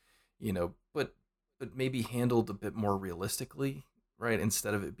lives, and but maybe handled a bit more realistically, right?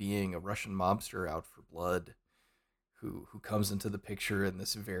 Instead of it being a Russian mobster out for blood who comes into the picture in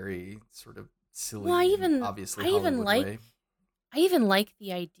this very sort of Well, silly and obviously I even Hollywood like way. I even like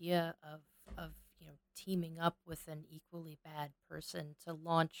the idea of teaming up with an equally bad person to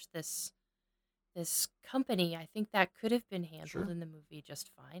launch this company. I think that could have been handled Sure. in the movie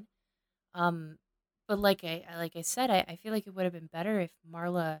just fine. Um, but like I said, I feel like it would have been better if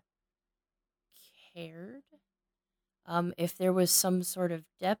Marla cared. If there was some sort of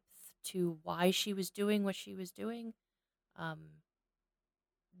depth to why she was doing what she was doing, um,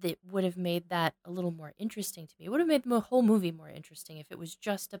 that would have made that a little more interesting to me. It would have made the whole movie more interesting if it was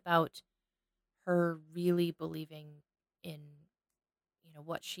just about her really believing in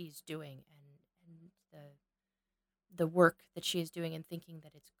what she's doing, and the work that she is doing, and thinking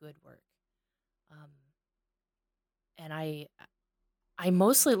that it's good work. Um, and I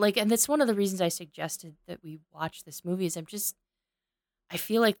mostly like, and that's one of the reasons I suggested that we watch this movie, is I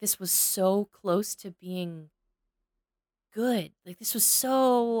feel like this was so close to being good. Like, this was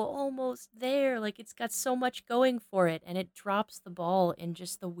so almost there. Like, it's got so much going for it, and it drops the ball in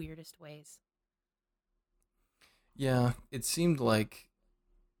just the weirdest ways. Yeah, it seemed like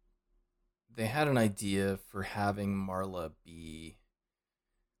they had an idea for having Marla be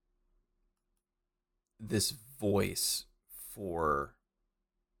this voice for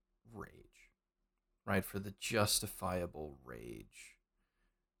rage, right? For the justifiable rage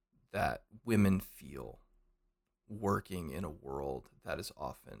that women feel working in a world that is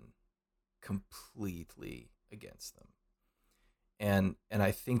often completely against them. And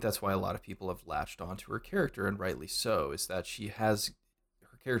I think that's why a lot of people have latched onto her character, and rightly so, is that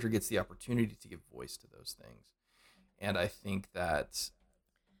her character gets the opportunity to give voice to those things. And I think that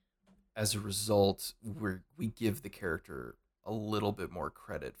as a result, we give the character a little bit more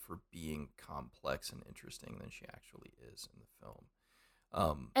credit for being complex and interesting than she actually is in the film.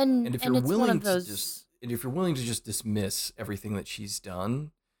 And if you're And it's one willing of to just those. and if you're willing to just dismiss everything that she's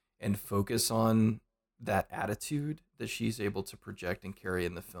done and focus on that attitude that she's able to project and carry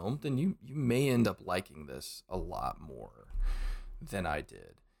in the film, then you may end up liking this a lot more than I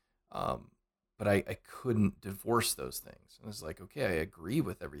did. Um, but I couldn't divorce those things. And it's like, okay, I agree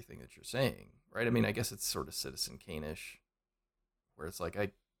with everything that you're saying, right? I mean, I guess it's sort of Citizen Kane-ish, where it's like,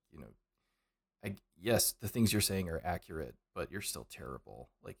 you know, Yes, the things you're saying are accurate, but you're still terrible.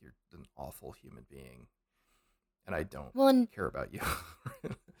 Like you're an awful human being, and I don't Well, care about you.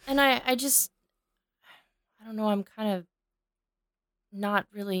 and I just, I don't know, I'm kind of not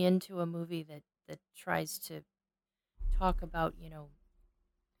really into a movie that tries to talk about,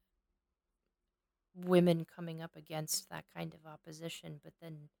 women coming up against that kind of opposition, but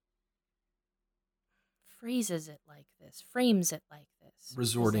then frames it like this,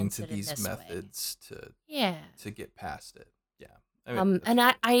 Resorting presents to it in these this way. methods Yeah. to get past it. Yeah, I mean that's And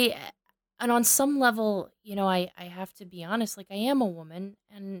fair. and on some level, I have to be honest, like I am a woman,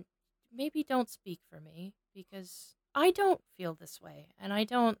 and maybe don't speak for me because I don't feel this way, and I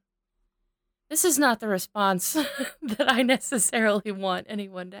don't. This is not the response that I necessarily want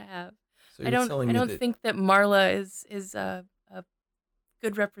anyone to have. So you're telling I me don't that think that Marla is a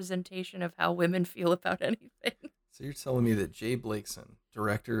good representation of how women feel about anything. Jay Blakeson,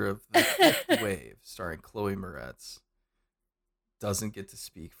 director of The Fifth Wave, starring Chloe Moretz, doesn't get to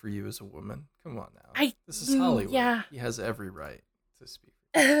speak for you as a woman? Come on now. I This is Hollywood. yeah. He has every right to speak.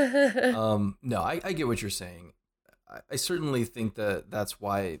 No, I get what you're saying. I certainly think that that's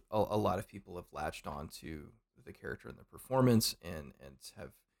why a lot of people have latched on to the character and the performance and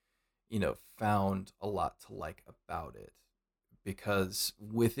have, found a lot to like about it because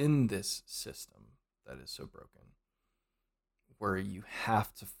within this system that is so broken, where you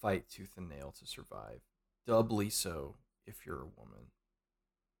have to fight tooth and nail to survive, doubly so if you're a woman.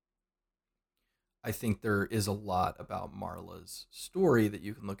 I think there is a lot about Marla's story that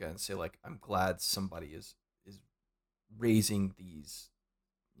you can look at and say, like, I'm glad somebody is raising these,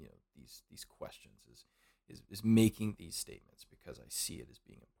 these questions, is making these statements because I see it as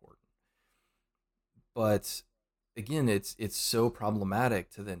being important. But again, it's so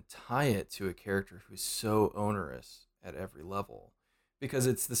problematic to then tie it to a character who's so onerous at every level, because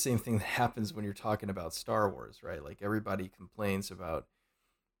it's the same thing that happens when you're talking about Star Wars, right? Like everybody complains about,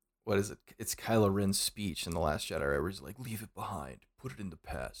 what is it? It's Kylo Ren's speech in The Last Jedi, right, where he's like, "Leave it behind, put it in the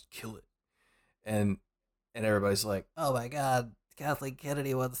past, kill it," and everybody's like, "Oh my God, Kathleen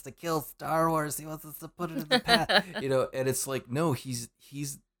Kennedy wants to kill Star Wars. He wants us to put it in the past," And it's like, no, he's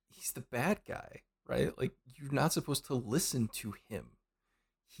the bad guy, right? Like you're not supposed to listen to him.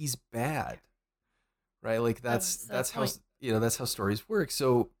 He's bad, right? Like That was the that's how point. that's how stories work.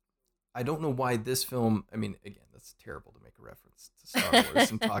 So I don't know why this film. I mean, again, that's terrible to make a reference to Star Wars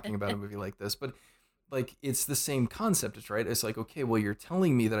and talking about a movie like this, but like it's the same concept. It's right. It's like, okay, well, you're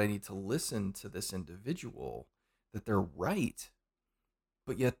telling me that I need to listen to this individual, that they're right,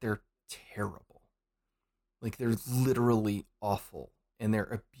 but yet they're terrible. Like they're literally awful, and they're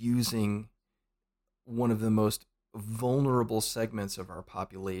abusing one of the most vulnerable segments of our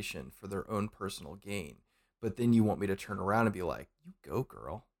population for their own personal gain. But then you want me to turn around and be like, "You go,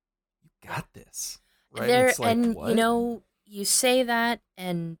 girl. You Yeah. got this." Right? And There it's like, and "What?" you say that,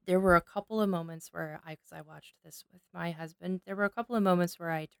 and there were a couple of moments where cuz I watched this with my husband. There were a couple of moments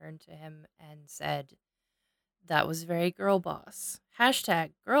where I turned to him and said, "That was very girl boss."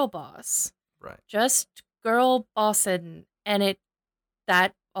 Hashtag girl boss. Right. Just girl bossing, and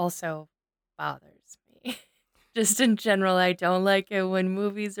that also bothers me. Just in general, I don't like it when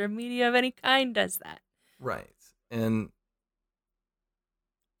movies or media of any kind does that. Right. And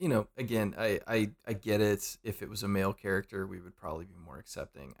again, I get it. If it was a male character, we would probably be more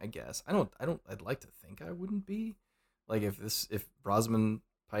accepting, I guess. I'd like to think I wouldn't be. Like if Rosamund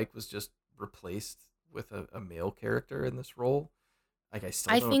Pike was just replaced with a male character in this role, like I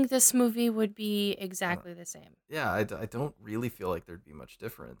still I don't think this movie would be I don't exactly the same. yeah, I don't really feel like there'd be much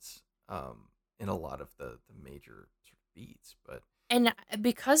difference in a lot of the major sort of beats, but And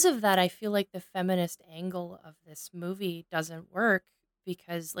because of that, I feel like the feminist angle of this movie doesn't work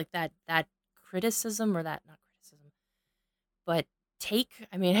because like that criticism or that not criticism, but take,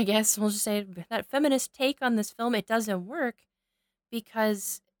 I mean, I guess we'll just say that feminist take on this film, it doesn't work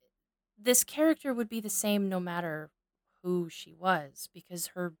because this character would be the same no matter who she was because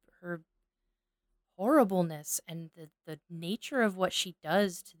her horribleness and the nature of what she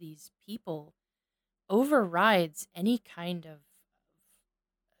does to these people overrides any kind of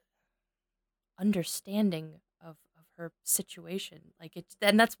understanding of her situation. Like it's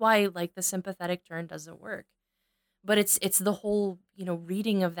and that's why like the sympathetic turn doesn't work. But it's the whole,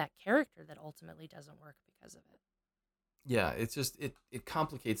 reading of that character that ultimately doesn't work because of it. yeah, it's just it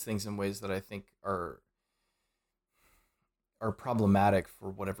complicates things in ways that I think are problematic for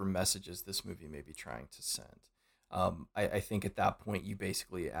whatever messages this movie may be trying to send. I think at that point you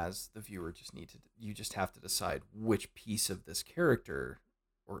basically, as the viewer, you just have to decide which piece of this character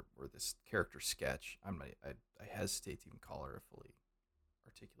or this character sketch. I hesitate to even call her a fully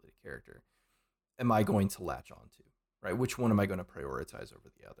articulated character. am I going to latch on to, right? Which one am I going to prioritize over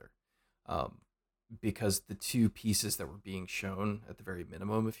the other? Um, because the two pieces that were being shown at the very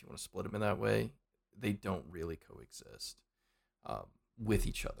minimum, if you want to split them in that way, they don't really coexist um, with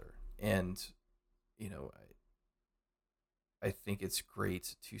each other. And you know, I think it's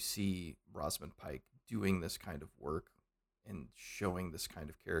great to see Rosamund Pike doing this kind of work and showing this kind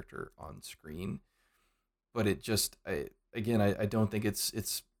of character on screen. But it just, I don't think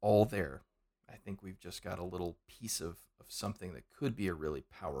it's all there. I think we've just got a little piece of something that could be a really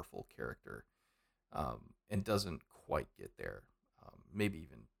powerful character, and doesn't quite get there. Maybe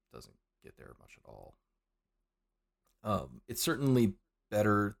even doesn't get there much at all. It's certainly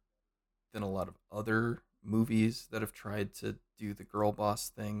better than a lot of other movies that have tried to do the girl boss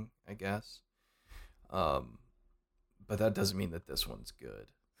thing, I guess. Um, but that doesn't mean that this one's good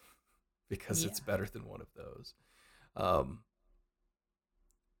because Yeah. it's better than one of those. Um,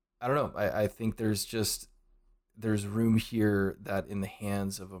 I don't know. I think there's room here that in the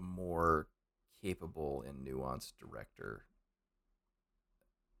hands of a more capable and nuanced director,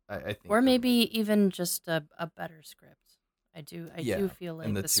 I think Or there maybe might even just a better script. I do yeah, feel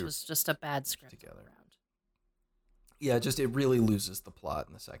and like the this two was just a bad merge script all together. around. Yeah, just it really loses the plot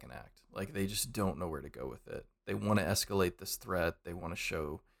in the second act. Like they just don't know where to go with it. They want to escalate this threat. They want to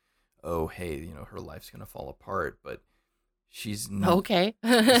show, oh, hey, her life's gonna fall apart, but she's Okay.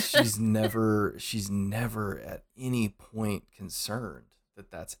 she's never at any point concerned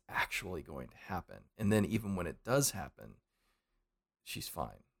that that's actually going to happen. And then even when it does happen, she's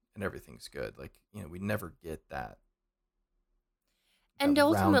fine and everything's good. Like we never get that And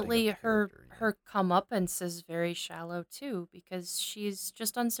rounding of ultimately the her character. her comeuppance is very shallow too, because she's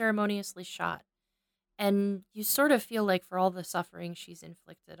just unceremoniously shot. And you sort of feel like for all the suffering she's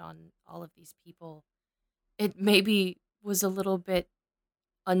inflicted on all of these people, it maybe was a little bit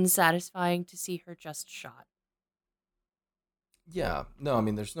unsatisfying to see her just shot. Yeah, no, I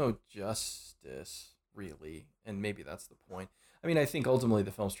mean, there's no justice really, and maybe that's the point. I mean, I think ultimately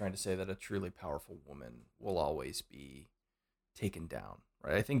the film's trying to say that a truly powerful woman will always be taken down,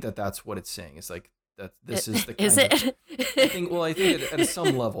 right? I think that that's what it's saying. It's like that this is the Is kind of I it? think well, I think at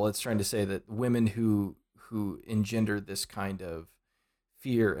some level it's trying to say that women who engender this kind of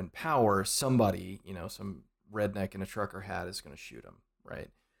fear and power, somebody, some redneck in a trucker hat is going to shoot them, right?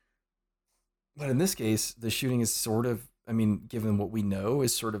 But in this case, the shooting is sort of, I mean, given what we know,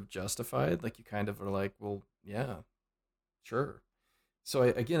 is sort of justified. Like you kind of are like, well, yeah, sure. So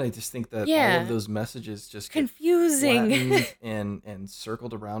again, I just think that all of Yeah. those messages just get Confusing. flattened and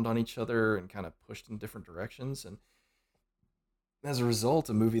circled around on each other and kind of pushed in different directions. And as a result,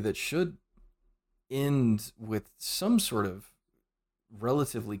 a movie that should end with some sort of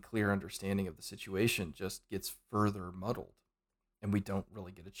relatively clear understanding of the situation just gets further muddled, and we don't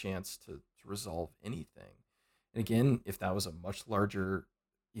really get a chance to resolve anything. And again, if that was a much larger,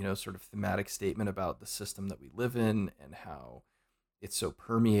 sort of thematic statement about the system that we live in and how it so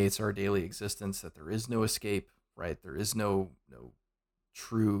permeates our daily existence that there is no escape, right? There is no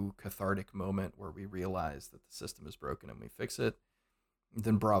true cathartic moment where we realize that the system is broken and we fix it,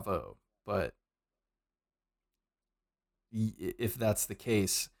 then bravo. But if that's the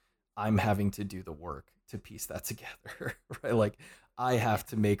case, I'm having to do the work to piece that together, right? Like I Yeah. have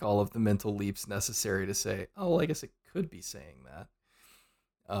to make all of the mental leaps necessary to say, oh, well, I guess it could be saying that,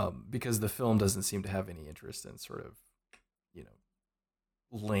 because the film doesn't seem to have any interest in sort of, you know,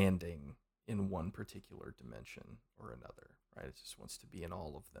 landing in one particular dimension or another, right? It just wants to be in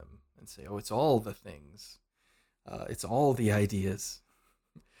all of them and say, oh, it's all the things, it's all the ideas,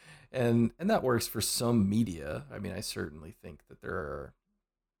 and that works for some media. I mean, I certainly think that there are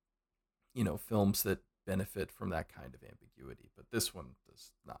films that benefit from that kind of ambiguity, but this one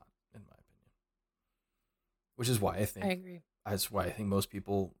does not, in my opinion. Which is why I I think agree. that's why I think most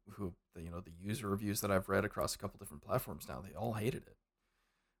people who the user reviews that I've read across a couple different platforms now, they all hated it,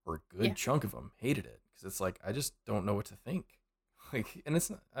 or a Yeah. good chunk of them hated it because it's like I just don't know what to think. Like, and it's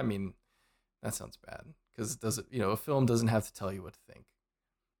not. I mean, that sounds bad because it doesn't. A film doesn't have to tell you what to think,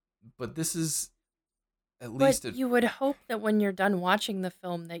 but this is at But least it you would hope that when you're done watching the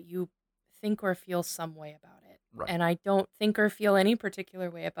film that you think or feel some way about it. right. And I don't think or feel any particular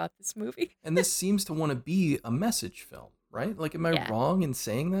way about this movie. And this seems to want to be a message film, right? Like, am I Yeah. wrong in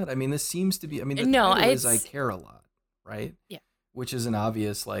saying that? I mean, this seems to be. I mean, the No, title is "I it's Care a Lot," right? yeah. Which is an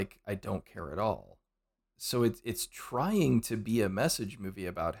obvious like I don't care at all. So it's trying to be a message movie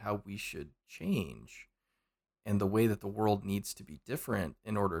about how we should change and the way that the world needs to be different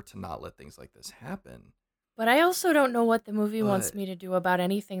in order to not let things like this happen. But I also don't know what the movie wants But me to do about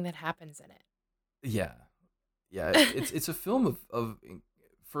anything that happens in yeah, yeah, it. it's a film of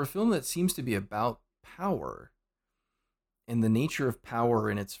for a film that seems to be about power and the nature of power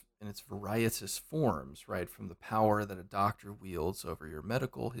in its varietous forms, right? From the power that a doctor wields over your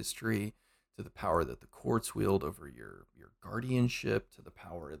medical history to the power that the courts wield over your guardianship to the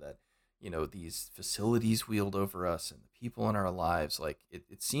power that these facilities wield over us and the people in our lives. Like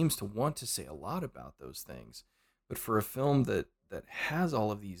it seems to want to say a lot about those things, but for a film that has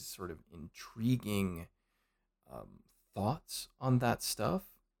all of these sort of intriguing um, thoughts on that stuff,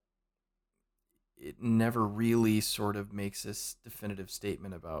 it never really sort of makes this definitive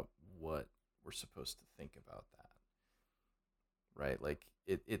statement about what we're supposed to think about that, right? Like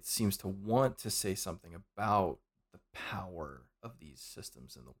it seems to want to say something about the power of these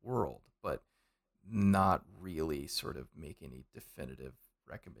systems in the world, but not really sort of make any definitive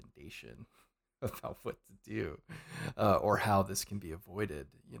recommendation about what to do, or how this can be avoided.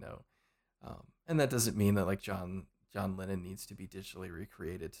 And that doesn't mean that like John Lennon needs to be digitally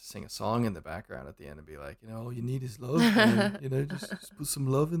recreated to sing a song in the background at the end and be like, all you need is love, man. Just put some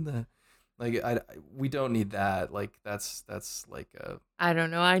love in there. Like we don't need that. Like that's like a I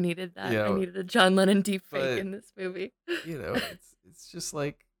don't know. I needed you that. I know, needed a John Lennon deepfake but in this movie. it's just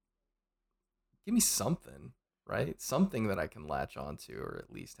like give me something, right? Something that I can latch onto or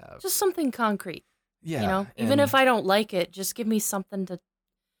at least have. Just something concrete. Yeah, Even and if I don't like it, just give me something to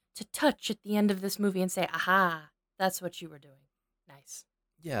touch at the end of this movie and say, aha, that's what you were doing. Nice.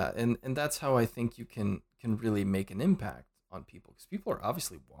 yeah, and that's how I think you can really make an impact on people because people are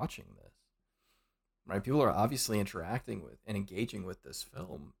obviously watching this, right? People are obviously interacting with and engaging with this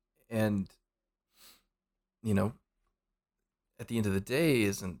film, and you know, at the end of the day,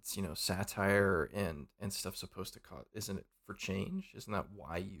 isn't satire and stuff supposed to cause? Isn't it for change? Isn't that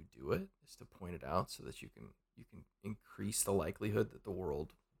why you do it? Is to point it out so that you can increase the likelihood that the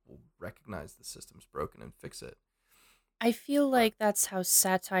world will recognize the system's broken and fix it. I feel Uh, like that's how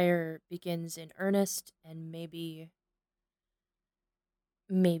satire begins in earnest, and maybe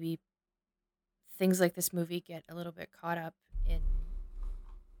things like this movie get a little bit caught up in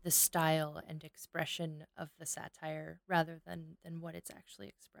the style and expression of the satire rather than what it's actually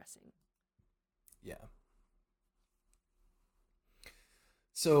expressing. yeah.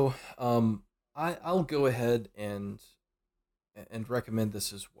 So I'll go ahead and recommend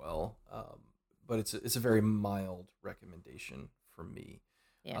this as well. But it's a very mild recommendation from me.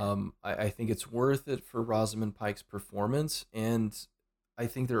 Yeah. I think it's worth it for Rosamund Pike's performance, and I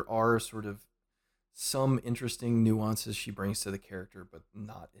think there are sort of some interesting nuances she brings to the character, but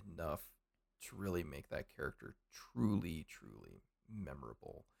not enough to really make that character truly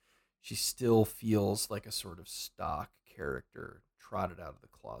memorable. She still feels like a sort of stock character trotted out of the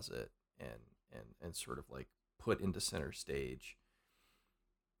closet and sort of like put into center stage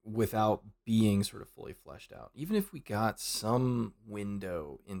without being sort of fully fleshed out. Even if we got some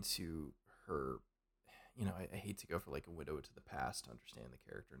window into her, I hate to go for like a window into the past to understand the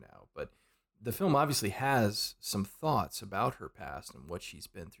character now, but the film obviously has some thoughts about her past and what she's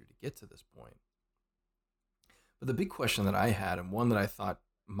been through to get to this point. But the big question that I had, and one that I thought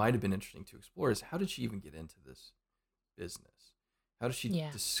might have been interesting to explore, is how did she even get into this business? How did she Yeah.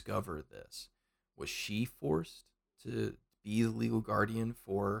 discover this? Was she forced to be the legal guardian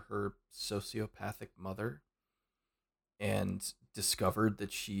for her sociopathic mother and discovered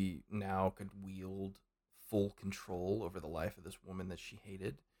that she now could wield full control over the life of this woman that she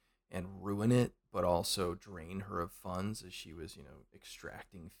hated and ruin it, but also drain her of funds as she was,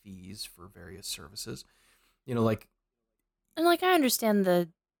 extracting fees for various services? Like, And I understand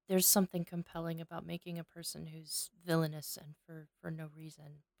there's something compelling about making a person who's villainous and for no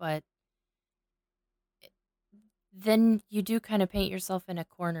reason, but then you do kind of paint yourself in a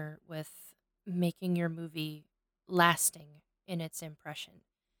corner with making your movie lasting in its impression.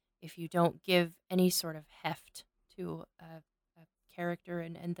 If you don't give any sort of heft to a character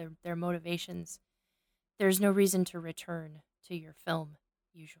and their motivations, there's no reason to return to your film,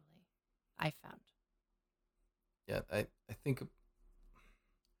 usually, I found. yeah, I think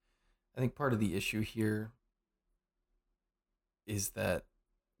part of the issue here is that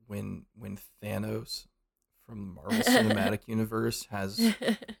when Thanos from the Marvel Cinematic Universe has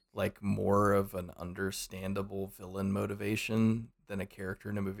like more of an understandable villain motivation than a character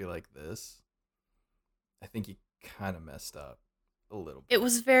in a movie like this, I think you kind of messed up a little It bit.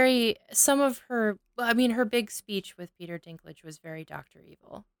 was very, some of her, well, I mean, her big speech with Peter Dinklage was very Dr.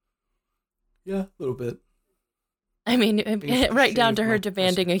 Evil. Yeah, a little bit. I mean, Maybe right down shave to her my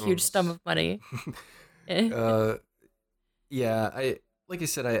demanding a huge sum testicles. of money. Eh. uh, yeah, like I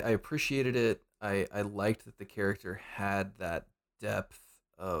said, I appreciated it. I liked that the character had that depth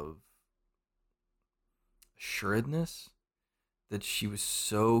of assuredness that she was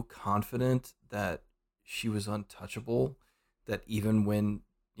so confident that she was untouchable, that even when,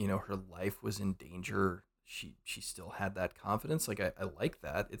 her life was in danger, she still had that confidence. Like, I like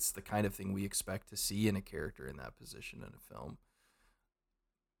that. It's the kind of thing we expect to see in a character in that position in a film.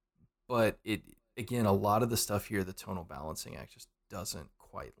 But it again, a lot of the stuff here, the tonal balancing act just doesn't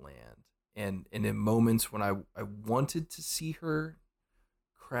quite land. And in moments when I wanted to see her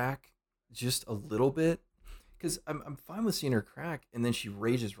crack just a little bit, because I'm fine with seeing her crack, and then she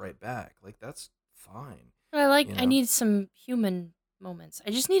rages right back. Like, that's fine, But you I know. need some human moments. I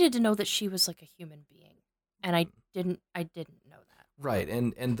just needed to know that she was like a human being. And I didn't know that. Right,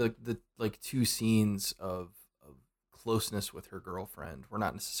 and the like two scenes of closeness with her girlfriend were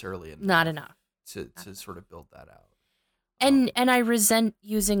not necessarily Not enough enough. Not to enough. sort of build that out. And I resent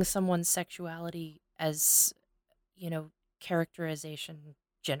using someone's sexuality as, you know, characterization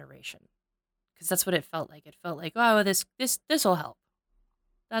generation. Because that's what it felt like. It felt like, oh, this'll help.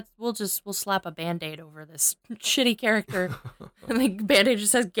 We'll slap a band-aid over this shitty character. And the band-aid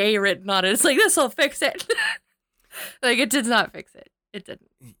just has gay written on it. It's like, this'll fix it. Like, it did not fix it. It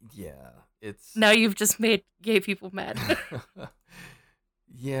didn't. Yeah, it's Now you've just made gay people mad.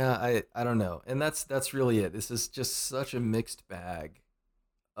 yeah, I don't know. And that's really it. This is just such a mixed bag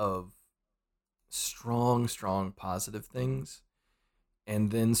of strong positive things,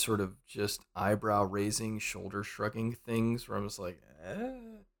 and then sort of just eyebrow raising, shoulder shrugging things where I was like,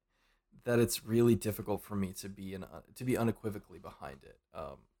 that it's really difficult for me to be unequivocally behind it.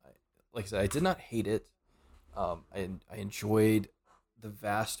 Like I said, I did not hate it. I enjoyed the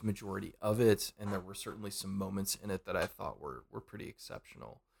vast majority of it, and there were certainly some moments in it that I thought were pretty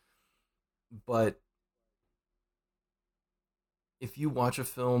exceptional. But if you watch a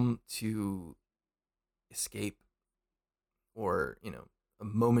film to escape, or a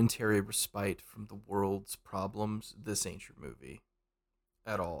momentary respite from the world's problems, this ain't your movie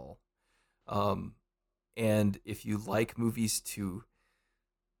at all. Um, and if you like movies to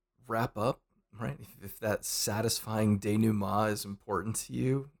wrap up, right? If that satisfying denouement is important to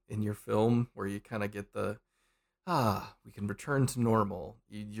you in your film, where you kind of get we can return to normal,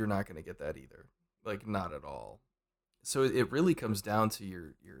 you're not going to get that either. Like, not at all. So it really comes down to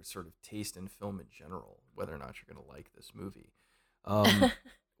your sort of taste in film in general, whether or not you're going to like this movie. Um,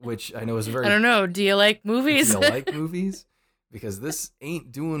 which I know is I very. don't know. Do you like Do movies? you like movies? Because this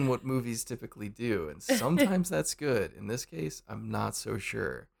ain't doing what movies typically do, and sometimes that's good. In this case, I'm not so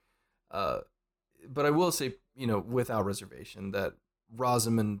sure. Uh, but I will say, without reservation, that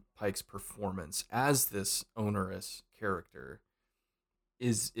Rosamund Pike's performance as this onerous character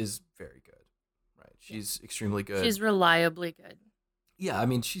is very good. Right, Yeah. she's extremely good. She's reliably good. Yeah, I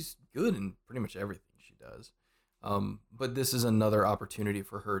mean, she's good in pretty much everything she does. But this is another opportunity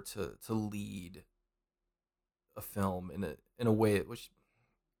for her to lead a film in a way which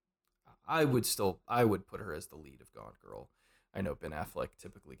I would put her as the lead of Gone Girl. I know Ben Affleck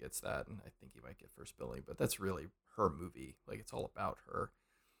typically gets that, and I think he might get first billing, but that's really her movie. Like, it's all about her.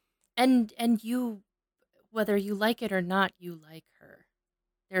 And you, whether you like it or not, you like her.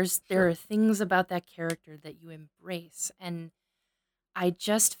 There Sure. are things about that character that you embrace, and I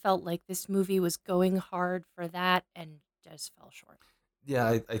just felt like this movie was going hard for that and just fell short.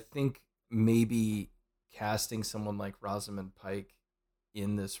 Yeah, I think maybe casting someone like Rosamund Pike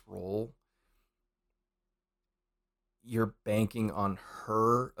in this role, you're banking on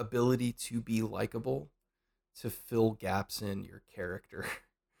her ability to be likable to fill gaps in your character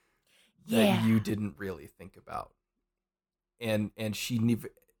that Yeah. you didn't really think about. And she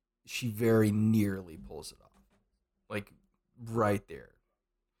very nearly pulls it off. Like, right there.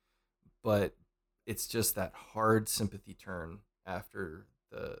 But it's just that hard sympathy turn after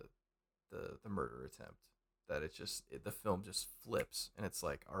the murder attempt that the film just flips, and it's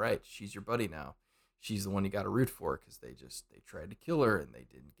like, all right, she's your buddy now. She's the one you got to root for, because they tried to kill her and they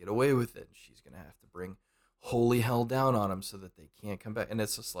didn't get away with it, and she's gonna have to bring holy hell down on them so that they can't come back. And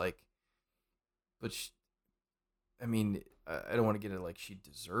it's just like, but I mean, I don't want to get it like she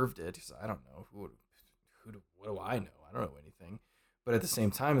deserved it, because I don't know what do I know? I don't know anything. But at the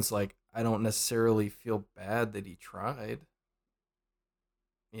same time, it's like, I don't necessarily feel bad that he tried.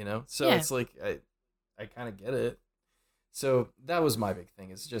 So Yeah. it's like, I kind of get it. So that was my big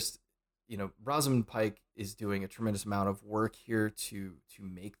thing. Is just, Rosamund Pike is doing a tremendous amount of work here to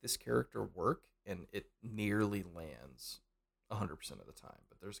make this character work, and it nearly lands 100% of the time.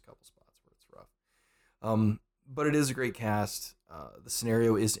 But there's a couple spots where it's rough. But it is a great cast. The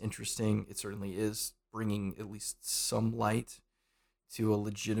scenario is interesting. It certainly is bringing at least some light to a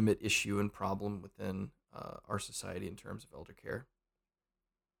legitimate issue and problem within our society in terms of elder care,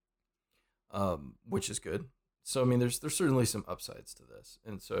 which is good. So I mean, there's certainly some upsides to this,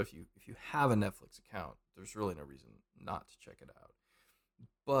 and so if you have a Netflix account, there's really no reason not to check it out.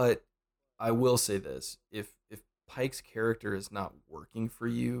 But I will say this: if Pike's character is not working for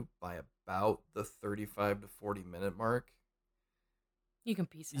you by about the 35 to 40 minute mark, You can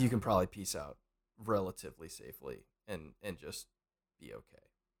peace you out. can probably peace out relatively safely and just be okay.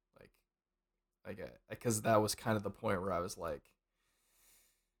 Like because that was kind of the point where I was like,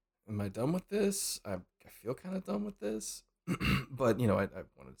 am I done with this? I feel kind of done with this, but I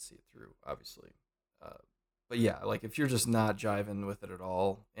wanted to see it through, obviously. Uh, but yeah, like if you're just not jiving with it at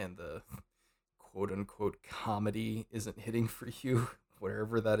all, and the quote unquote comedy isn't hitting for you,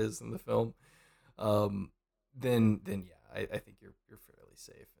 wherever that is in the film, um, then yeah, I think you're fairly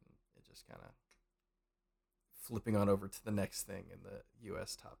safe, and just kind of flipping on over to the next thing in the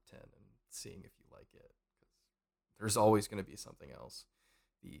U.S. top 10 and seeing if you like it. Because there's always going to be something else.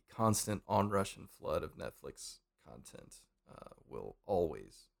 The constant onrush and flood of Netflix content will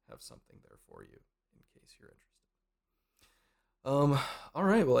always have something there for you in case you're interested. All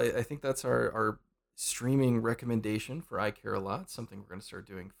right. Well, I think that's our streaming recommendation for I Care a Lot. Something we're going to start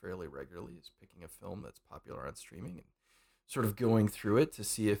doing fairly regularly is picking a film that's popular on streaming and sort of going through it to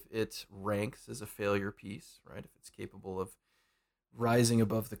see if it ranks as a failure piece, right? If it's capable of rising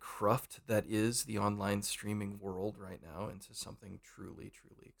above the cruft that is the online streaming world right now into something truly,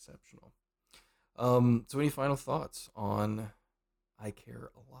 truly exceptional. So, any final thoughts on I Care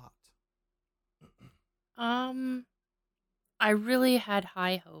a Lot? Um, I really had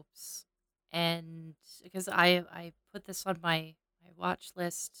high hopes, and because I put this on my watch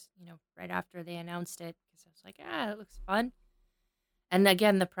list, right after they announced it, because I was like, it looks fun. And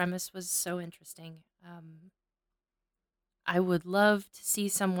again, the premise was so interesting. I would love to see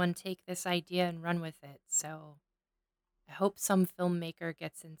someone take this idea and run with it. So I hope some filmmaker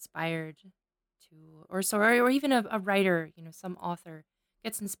gets inspired to, or even a writer, some author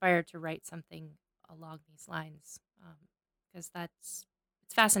gets inspired to write something along these lines. Because it's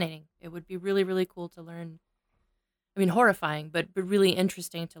fascinating. It would be really, really cool to learn. I mean, horrifying, but really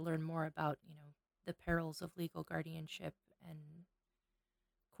interesting to learn more about, the perils of legal guardianship and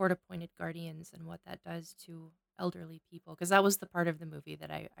court appointed guardians and what that does to elderly people. Because that was the part of the movie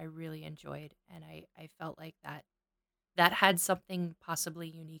that I really enjoyed. And I felt like that had something possibly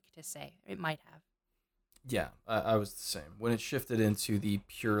unique to say. It might have. Yeah, I was the same. When it shifted into the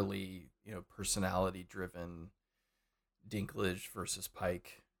purely, personality driven Dinklage versus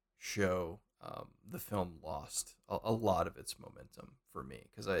Pike show, the film lost a lot of its momentum for me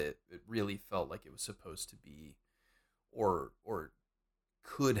because it really felt like it was supposed to be, or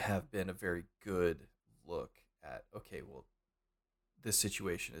could have been a very good look at, okay, well, this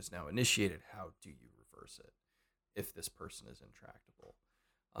situation is now initiated. How do you reverse it if this person is intractable?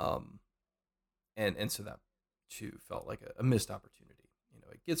 Um, and so that too felt like a missed opportunity.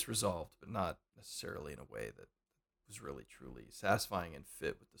 It gets resolved, but not necessarily in a way that was really truly satisfying and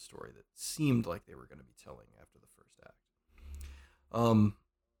fit with the story that seemed like they were going to be telling after the first act. Um,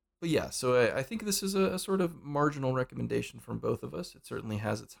 but yeah, so I think this is a sort of marginal recommendation from both of us. It certainly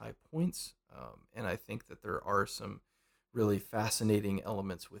has its high points, and I think that there are some really fascinating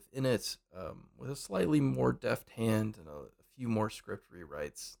elements within it, with a slightly more deft hand and a few more script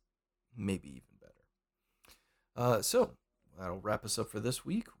rewrites, maybe even better. So that'll wrap us up for this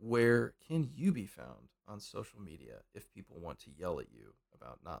week. Where can you be found on social media if people want to yell at you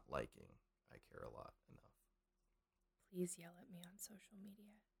about not liking I Care a Lot enough? Please yell at me on social media.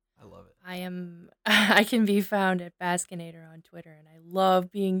 I love it. I am I can be found at Baskinator on Twitter, and I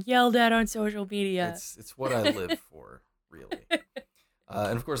love being yelled at on social media. It's what I live for, really.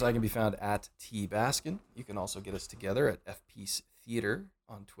 And of course, I can be found at T Baskin. You can also get us together at FPeace Theater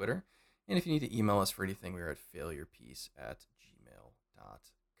on Twitter. And if you need to email us for anything, we're at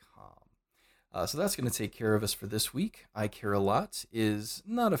failurepiece@gmail.com. So that's going to take care of us for this week. I Care a Lot is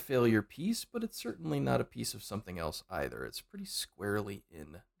not a failure piece, but it's certainly not a piece of something else either. It's pretty squarely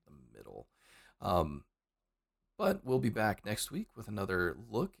in the middle. Um, but we'll be back next week with another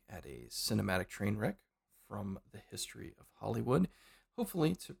look at a cinematic train wreck from the history of Hollywood,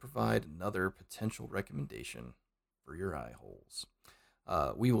 hopefully to provide another potential recommendation for your eye holes.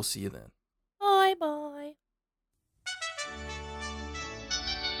 We will see you then. Bye bye.